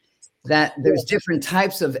research, that there's different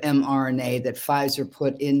types of mRNA that Pfizer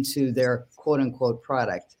put into their quote unquote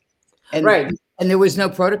product. And, and there was no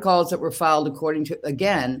protocols that were filed according to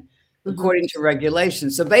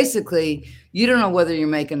regulations. So basically, you don't know whether you're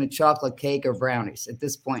making a chocolate cake or brownies at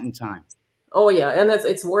this point in time. Oh yeah, and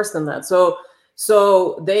it's worse than that.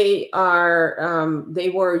 So they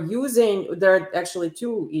were using, there are actually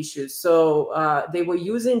two issues. So they were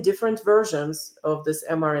using different versions of this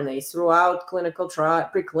mRNA throughout clinical trial,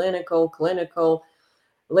 preclinical, clinical,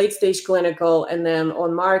 late stage clinical, and then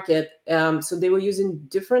on market. So they were using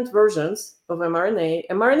different versions of mRNA.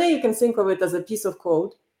 mRNA, you can think of it as a piece of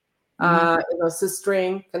code. A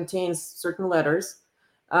string contains certain letters.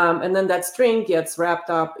 And then that string gets wrapped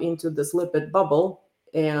up into this lipid bubble,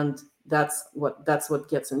 and that's what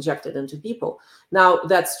gets injected into people. Now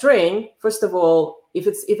that string, first of all, if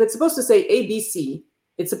it's supposed to say ABC,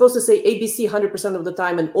 it's supposed to say ABC 100% of the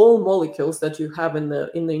time in all molecules that you have in the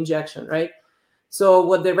injection, right? So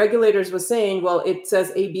what the regulators were saying, well, it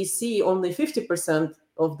says ABC only 50%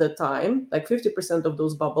 of the time, like 50% of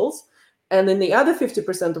those bubbles, and in the other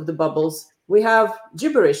 50% of the bubbles, we have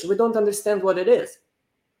gibberish. We don't understand what it is.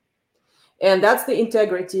 And that's the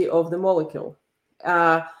integrity of the molecule.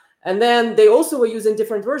 And then they also were using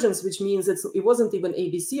different versions, which means it wasn't even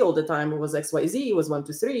ABC all the time. It was XYZ, it was 1,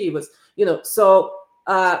 2, 3, it was, so,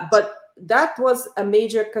 but that was a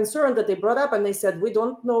major concern that they brought up. And they said, we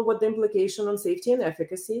don't know what the implication on safety and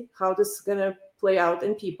efficacy, how this is going to play out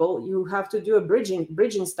in people. You have to do a bridging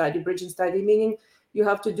study meaning you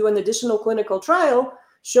have to do an additional clinical trial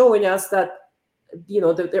showing us that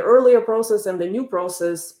the earlier process and the new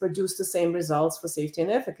process produce the same results for safety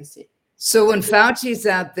and efficacy. So when Fauci's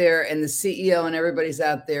out there and the CEO and everybody's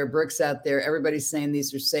out there, Brick's out there, everybody's saying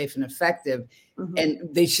these are safe and effective, and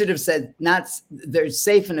they should have said they're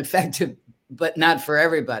safe and effective, but not for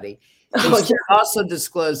everybody. They should also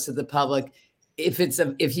disclose to the public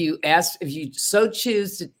if you so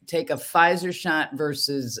choose to take a Pfizer shot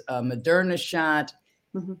versus a Moderna shot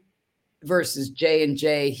versus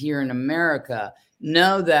J&J here in America,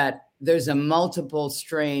 know that there's a multiple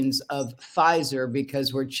strains of Pfizer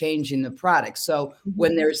because we're changing the product. So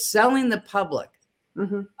when they're selling the public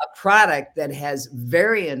a product that has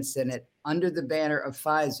variants in it under the banner of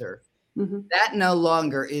Pfizer, that no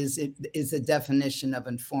longer is a definition of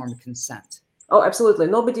informed consent. Oh, absolutely.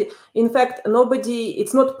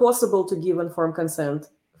 It's not possible to give informed consent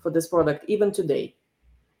for this product, even today.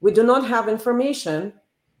 We do not have information.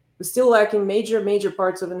 We're still lacking major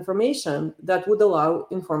parts of information that would allow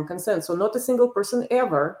informed consent. So not a single person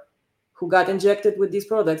ever who got injected with these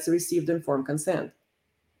products received informed consent.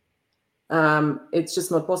 It's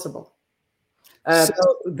just not possible.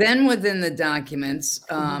 So then within the documents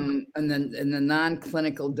and the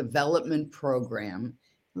non-clinical development program,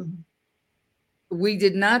 Mhm. We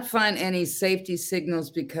did not find any safety signals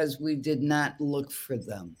because we did not look for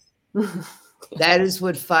them. That is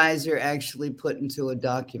what Pfizer actually put into a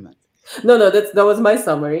document. No, that was my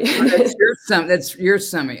summary. That's your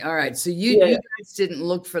summary. All right. So you guys didn't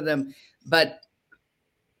look for them, but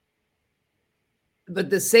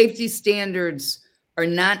the safety standards are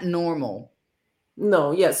not normal.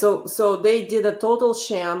 No, yeah. So they did a total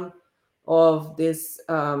sham of this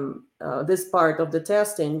this part of the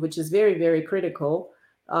testing, which is very, very critical,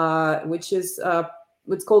 which is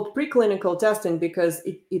it's called preclinical testing, because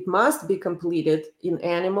it must be completed in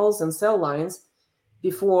animals and cell lines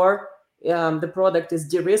before the product is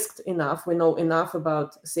de-risked enough. We know enough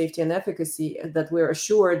about safety and efficacy that we're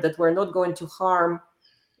assured that we're not going to harm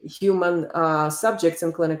human subjects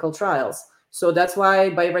in clinical trials. So that's why,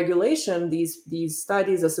 by regulation, these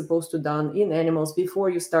studies are supposed to be done in animals before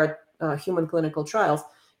you start human clinical trials.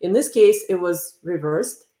 In this case, it was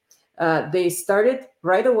reversed. They started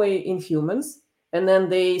right away in humans, and then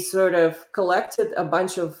they sort of collected a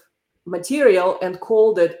bunch of material and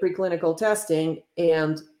called it preclinical testing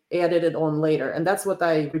and added it on later. And that's what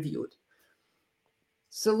I reviewed.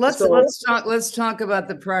 So let's talk about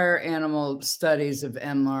the prior animal studies of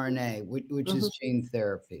mRNA, which is gene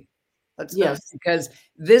therapy. Because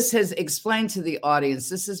this has explained to the audience,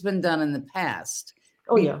 this has been done in the past.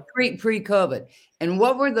 Pre-COVID. And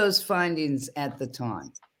what were those findings at the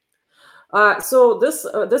time? So this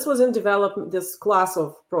was in development. This class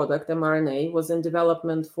of product, mRNA, was in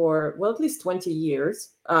development for, well, at least 20 years.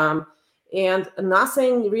 And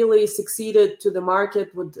nothing really succeeded to the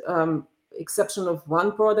market with exception of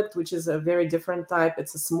one product, which is a very different type.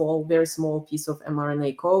 It's a small, very small piece of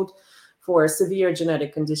mRNA code for a severe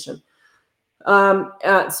genetic condition.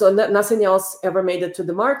 So nothing else ever made it to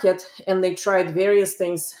the market, and they tried various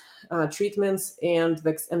things, treatments and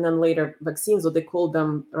then later vaccines, or they called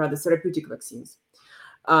them rather therapeutic vaccines.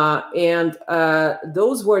 And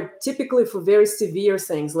those were typically for very severe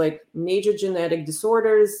things like major genetic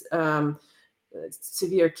disorders,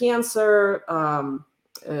 severe cancer,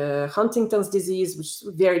 Huntington's disease, which is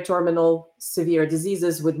very terminal, severe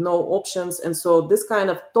diseases with no options. And so this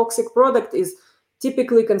kind of toxic product is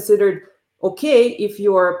typically considered okay if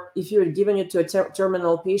you're giving it to a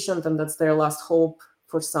terminal patient and that's their last hope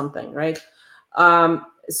for something, right?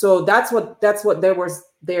 So that's what there was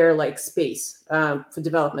their like space for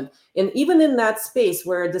development. And even in that space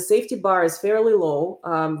where the safety bar is fairly low,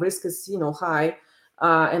 risk is high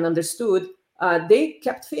and understood, they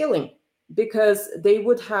kept failing, because they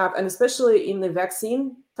would have, and especially in the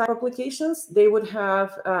vaccine type applications, they would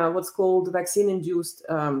have what's called vaccine-induced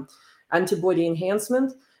antibody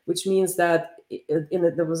enhancement, which means that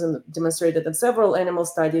there was demonstrated in several animal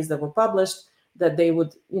studies that were published that they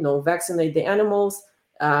would, vaccinate the animals.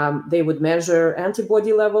 They would measure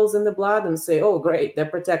antibody levels in the blood and say, "Oh, great, they're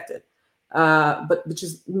protected," but which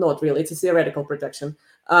is not really; it's a theoretical protection.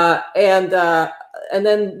 And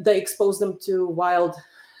then they expose them to wild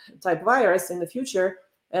type virus in the future,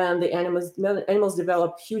 and the animals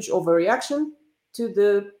develop huge overreaction to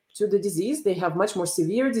the disease. They have much more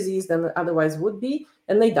severe disease than otherwise would be,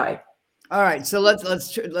 and they die. All right, so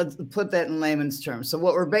let's put that in layman's terms. So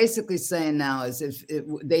what we're basically saying now is, if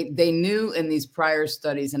they knew in these prior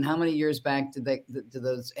studies, and how many years back did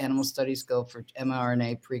those animal studies go for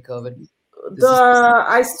mRNA pre-COVID?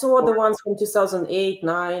 I saw the ones from 2008,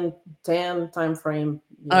 9, 10 timeframe.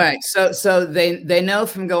 All right, so they know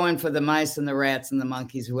from going for the mice and the rats and the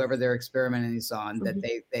monkeys, whoever they're experimenting on, that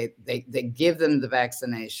they give them the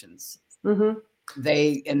vaccinations. And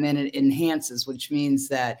then it enhances, which means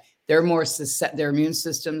that they're more their immune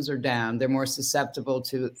systems are down. They're more susceptible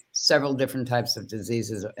to several different types of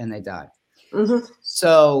diseases, and they die.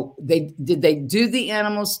 So did they do the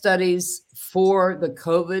animal studies for the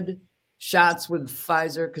COVID shots with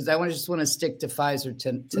Pfizer? Because I just want to stick to Pfizer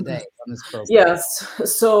today on this program. Yes.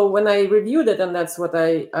 So when I reviewed it, and that's what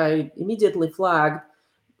I immediately flagged,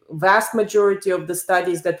 vast majority of the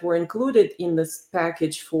studies that were included in this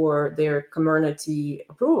package for their community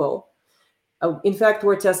approval, in fact,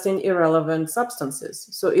 were testing irrelevant substances.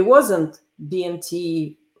 So it wasn't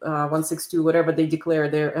BNT 162, whatever they declare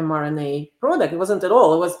their mRNA product. It wasn't at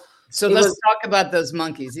all. It was. So let's talk about those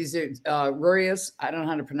monkeys. These are rhesus. I don't know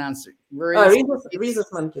how to pronounce it.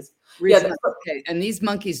 Rhesus monkeys. Rhesus, okay. And these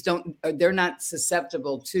monkeys they're not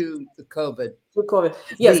susceptible to the COVID. To COVID.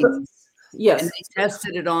 Yes. Yes. And they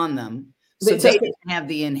tested it on them. So they didn't have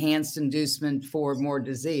the enhanced inducement for more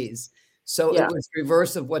disease. So it was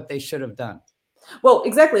reverse of what they should have done. Well,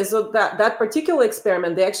 exactly. So that particular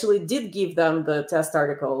experiment, they actually did give them the test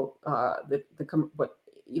article, what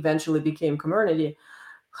eventually became community.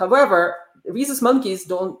 However, rhesus monkeys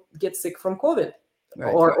don't get sick from COVID.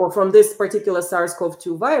 Right. Or from this particular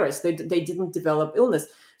SARS-CoV-2 virus. They didn't develop illness.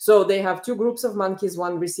 So they have two groups of monkeys.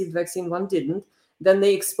 One received vaccine, one didn't. Then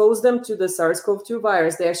they exposed them to the SARS-CoV-2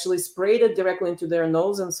 virus. They actually sprayed it directly into their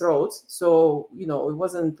nose and throats. So, it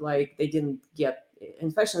wasn't like they didn't get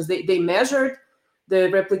infections. They measured the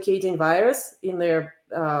replicating virus in their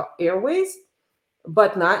airways,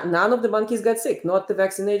 but none of the monkeys got sick, not the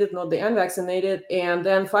vaccinated, not the unvaccinated. And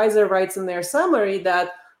then Pfizer writes in their summary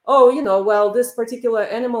that, well, this particular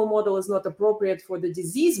animal model is not appropriate for the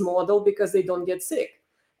disease model because they don't get sick.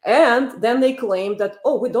 And then they claim that,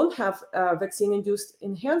 we don't have vaccine-induced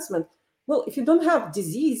enhancement. Well, if you don't have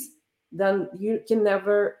disease, then you can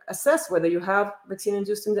never assess whether you have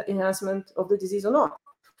vaccine-induced enhancement of the disease or not.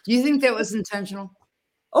 Do you think that was intentional?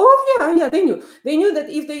 Oh, yeah, they knew. They knew that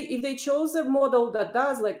if they chose a model that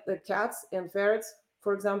does, like the cats and ferrets,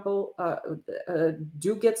 for example,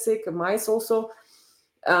 do get sick, mice also,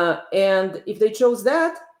 and if they chose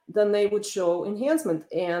that, then they would show enhancement,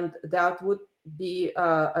 and that would be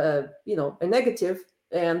a negative,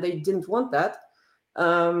 and they didn't want that,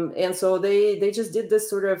 and so they just did this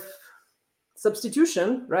sort of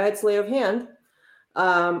substitution, right, sleight of hand.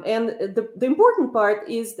 And the important part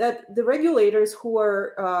is that the regulators who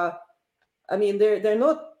are, they're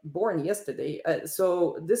not born yesterday.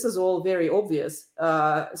 So this is all very obvious.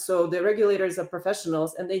 So the regulators are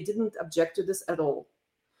professionals and they didn't object to this at all.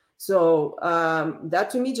 So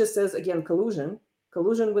that to me just says, again, collusion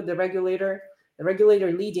with the regulator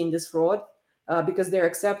leading this fraud because they're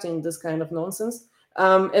accepting this kind of nonsense.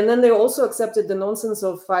 And then they also accepted the nonsense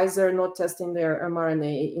of Pfizer not testing their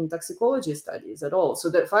mRNA in toxicology studies at all.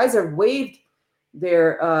 So that Pfizer waived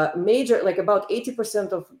their major, like about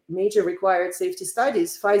 80% of major required safety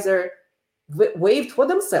studies, Pfizer waived for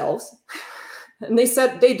themselves. And they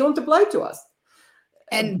said they don't apply to us.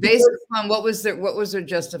 And based upon what was their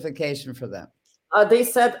justification for that? They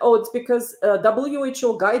said, it's because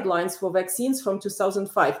WHO guidelines for vaccines from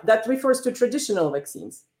 2005. That refers to traditional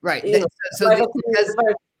vaccines. Right. But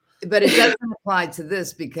it doesn't apply to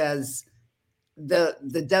this because the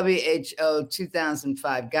WHO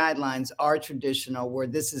 2005 guidelines are traditional, where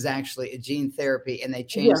this is actually a gene therapy, and they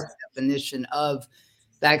changed the definition of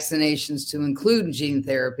vaccinations to include gene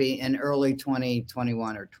therapy in early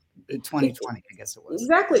 2021 or 2020, I guess it was.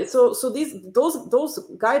 Exactly. So those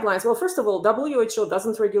guidelines. Well, first of all, WHO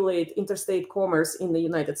doesn't regulate interstate commerce in the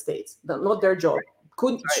United States. Not their job.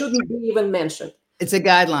 Shouldn't be even mentioned. It's a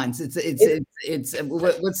guidelines. It's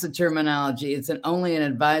what's the terminology? It's only an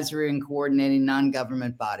advisory and coordinating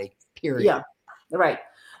non-government body. Period. Yeah. Right.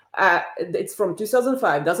 It's from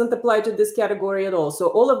 2005. Doesn't apply to this category at all. So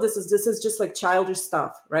all of this is just like childish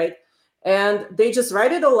stuff, right? And they just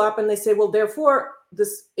write it all up and they say, well, therefore,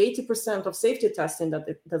 this 80% of safety testing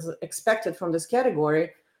that's expected from this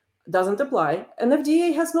category doesn't apply. And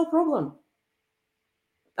FDA has no problem.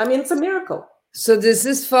 I mean, it's a miracle. So does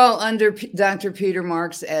this fall under Dr. Peter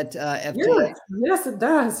Marks at FDA? Yes, it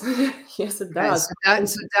does. Yes, it does. Right,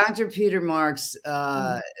 so Dr. Peter Marks,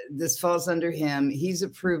 this falls under him. He's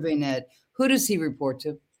approving it. Who does he report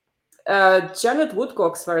to? Janet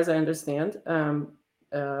Woodcock, as far as I understand.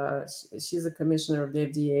 She's a commissioner of the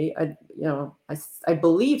FDA. I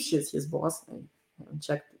believe she's his boss. I haven't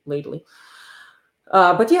checked lately.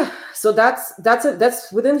 But yeah, so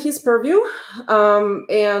that's within his purview.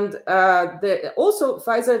 And also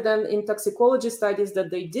Pfizer then in toxicology studies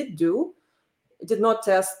that they did not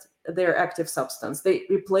test their active substance. They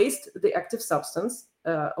replaced the active substance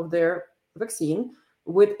of their vaccine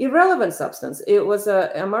with irrelevant substance. It was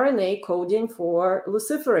a mRNA coding for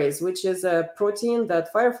luciferase, which is a protein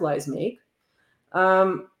that fireflies make.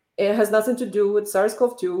 It has nothing to do with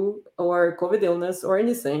SARS-CoV-2 or COVID illness or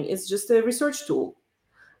anything. It's just a research tool.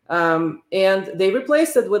 And they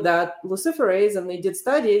replaced it with that luciferase, and they did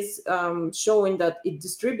studies showing that it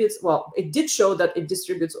did show that it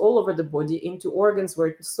distributes all over the body into organs where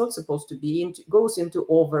it's not supposed to be, goes into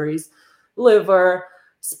ovaries, liver,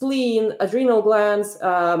 spleen, adrenal glands,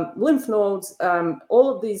 lymph nodes,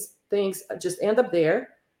 all of these things just end up there.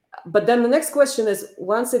 But then the next question is,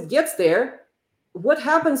 once it gets there, what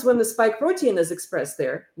happens when the spike protein is expressed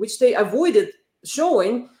there, which they avoided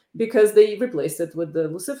showing because they replaced it with the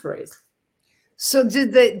luciferase. So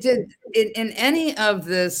did in any of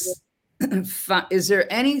this, is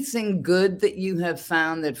there anything good that you have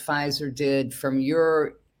found that Pfizer did from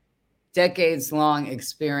your decades-long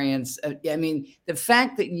experience? I mean, the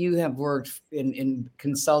fact that you have worked and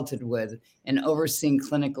consulted with and overseen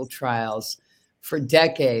clinical trials for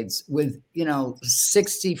decades with,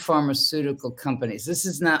 60 pharmaceutical companies. This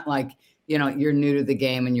is not like, you're new to the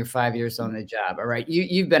game and you're 5 years on the job. All right.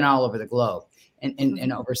 You've been all over the globe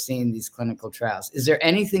and overseeing these clinical trials. Is there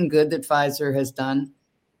anything good that Pfizer has done?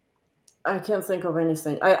 I can't think of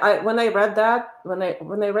anything. When I read that, when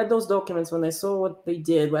I read those documents, when I saw what they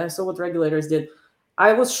did, when I saw what regulators did,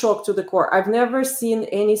 I was shocked to the core. I've never seen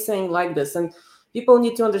anything like this. And people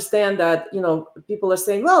need to understand that, people are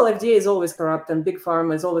saying, well, FDA is always corrupt and big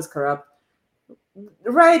pharma is always corrupt.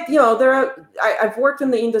 Right. I've worked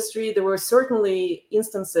in the industry. There were certainly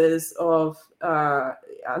instances of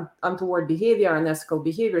untoward behavior, unethical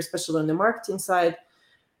behavior, especially on the marketing side.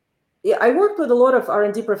 Yeah, I worked with a lot of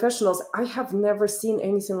R&D professionals. I have never seen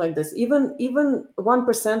anything like this. Even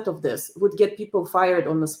 1% of this would get people fired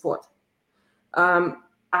on the spot.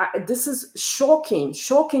 This is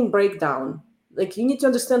shocking breakdown. Like, you need to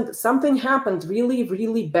understand that something happened really,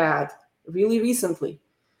 really bad, really recently.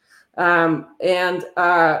 And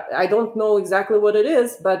I don't know exactly what it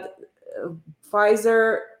is, but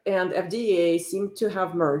Pfizer and FDA seem to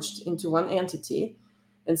have merged into one entity,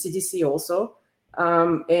 and CDC also.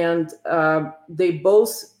 And they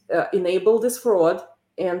both enable this fraud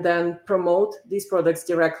and then promote these products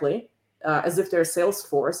directly as if they're sales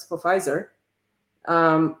force for Pfizer.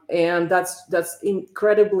 And that's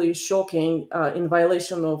incredibly shocking, in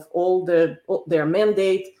violation of all their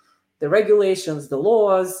mandate, the regulations, the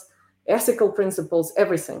laws, ethical principles,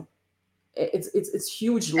 everything. It's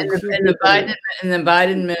hugely. And the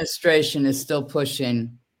Biden administration is still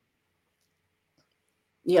pushing.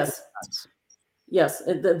 Yes. Yes,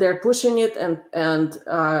 they're pushing it and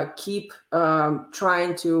keep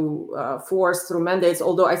trying to force through mandates.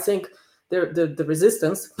 Although I think the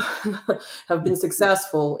resistance have been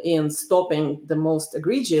successful in stopping the most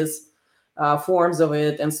egregious forms of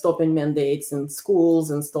it, and stopping mandates in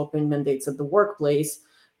schools and stopping mandates at the workplace.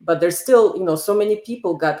 But there's still, so many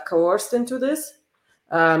people got coerced into this.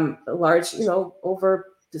 Large, over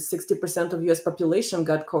the 60% of US population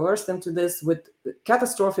got coerced into this with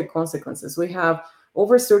catastrophic consequences. We have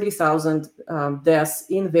over 30,000 deaths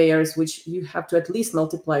in VAERS, which you have to at least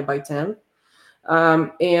multiply by 10.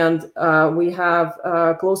 And we have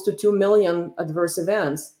close to 2 million adverse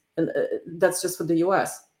events. And that's just for the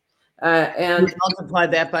US. And you multiply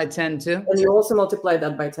that by 10 too? And you also multiply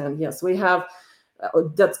that by 10, yes. We have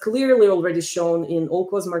that's clearly already shown in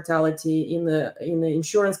all-cause mortality, in the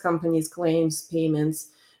insurance companies' claims, payments,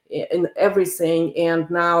 in everything. And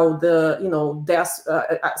now the deaths,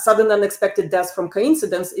 sudden unexpected deaths from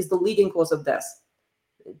coincidence is the leading cause of death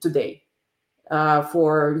today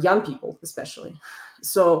for young people, especially.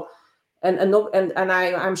 So,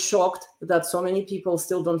 I'm shocked that so many people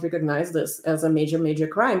still don't recognize this as a major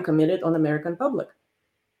crime committed on American public.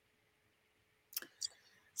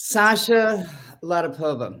 Sasha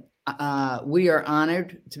Latypova, we are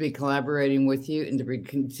honored to be collaborating with you and to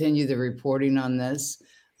continue the reporting on this.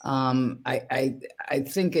 I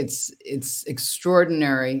think it's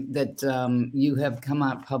extraordinary that you have come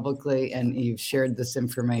out publicly and you've shared this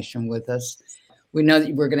information with us. We know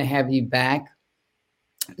that we're going to have you back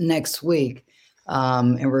next week,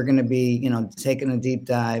 and we're going to be, taking a deep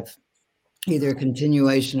dive, either a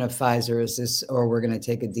continuation of Pfizer or we're going to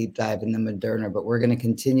take a deep dive in the Moderna, but we're going to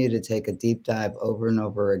continue to take a deep dive over and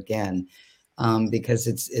over again, because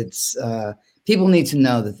it's people need to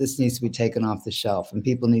know that this needs to be taken off the shelf and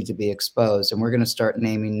people need to be exposed. And we're going to start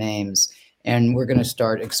naming names, and we're going to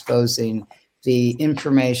start exposing the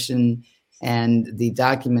information and the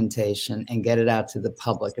documentation and get it out to the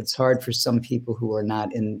public. It's hard for some people who are not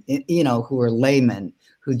who are laymen,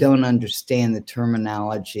 who don't understand the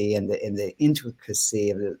terminology and the intricacy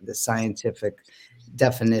of the scientific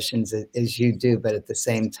definitions as you do. But at the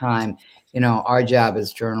same time, our job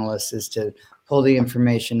as journalists is to pull the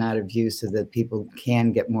information out of you so that people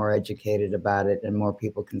can get more educated about it and more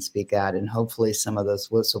people can speak out. And hopefully some of those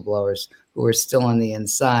whistleblowers who are still on the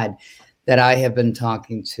inside that I have been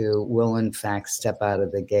talking to will in fact step out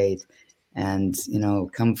of the gate and,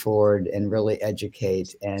 come forward and really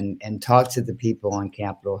educate and talk to the people on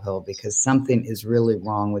Capitol Hill, because something is really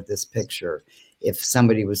wrong with this picture. If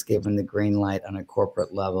somebody was given the green light on a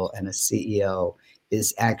corporate level and a CEO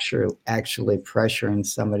is actually pressuring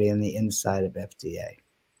somebody on the inside of FDA.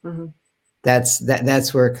 Mm-hmm.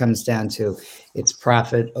 That's where it comes down to. It's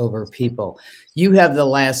profit over people. You have the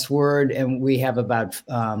last word, and we have about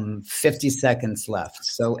 50 seconds left.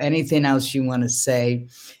 So anything else you want to say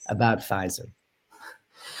about Pfizer?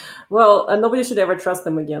 Well, nobody should ever trust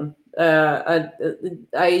them again.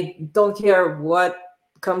 I don't care what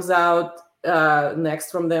comes out next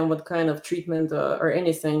from them, what kind of treatment or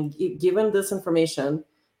anything. Given this information,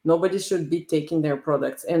 nobody should be taking their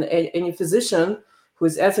products. And any physician who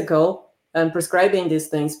is ethical and prescribing these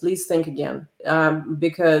things, please think again,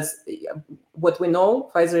 because what we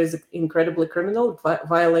know, Pfizer is incredibly criminal,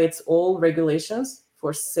 violates all regulations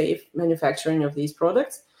for safe manufacturing of these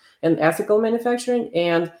products and ethical manufacturing,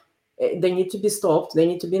 and they need to be stopped. They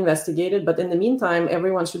need to be investigated. But in the meantime,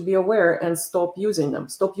 everyone should be aware and stop using them,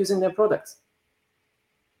 stop using their products.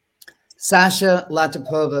 Sasha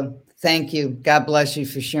Latypova, thank you. God bless you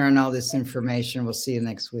for sharing all this information. We'll see you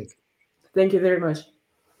next week. Thank you very much.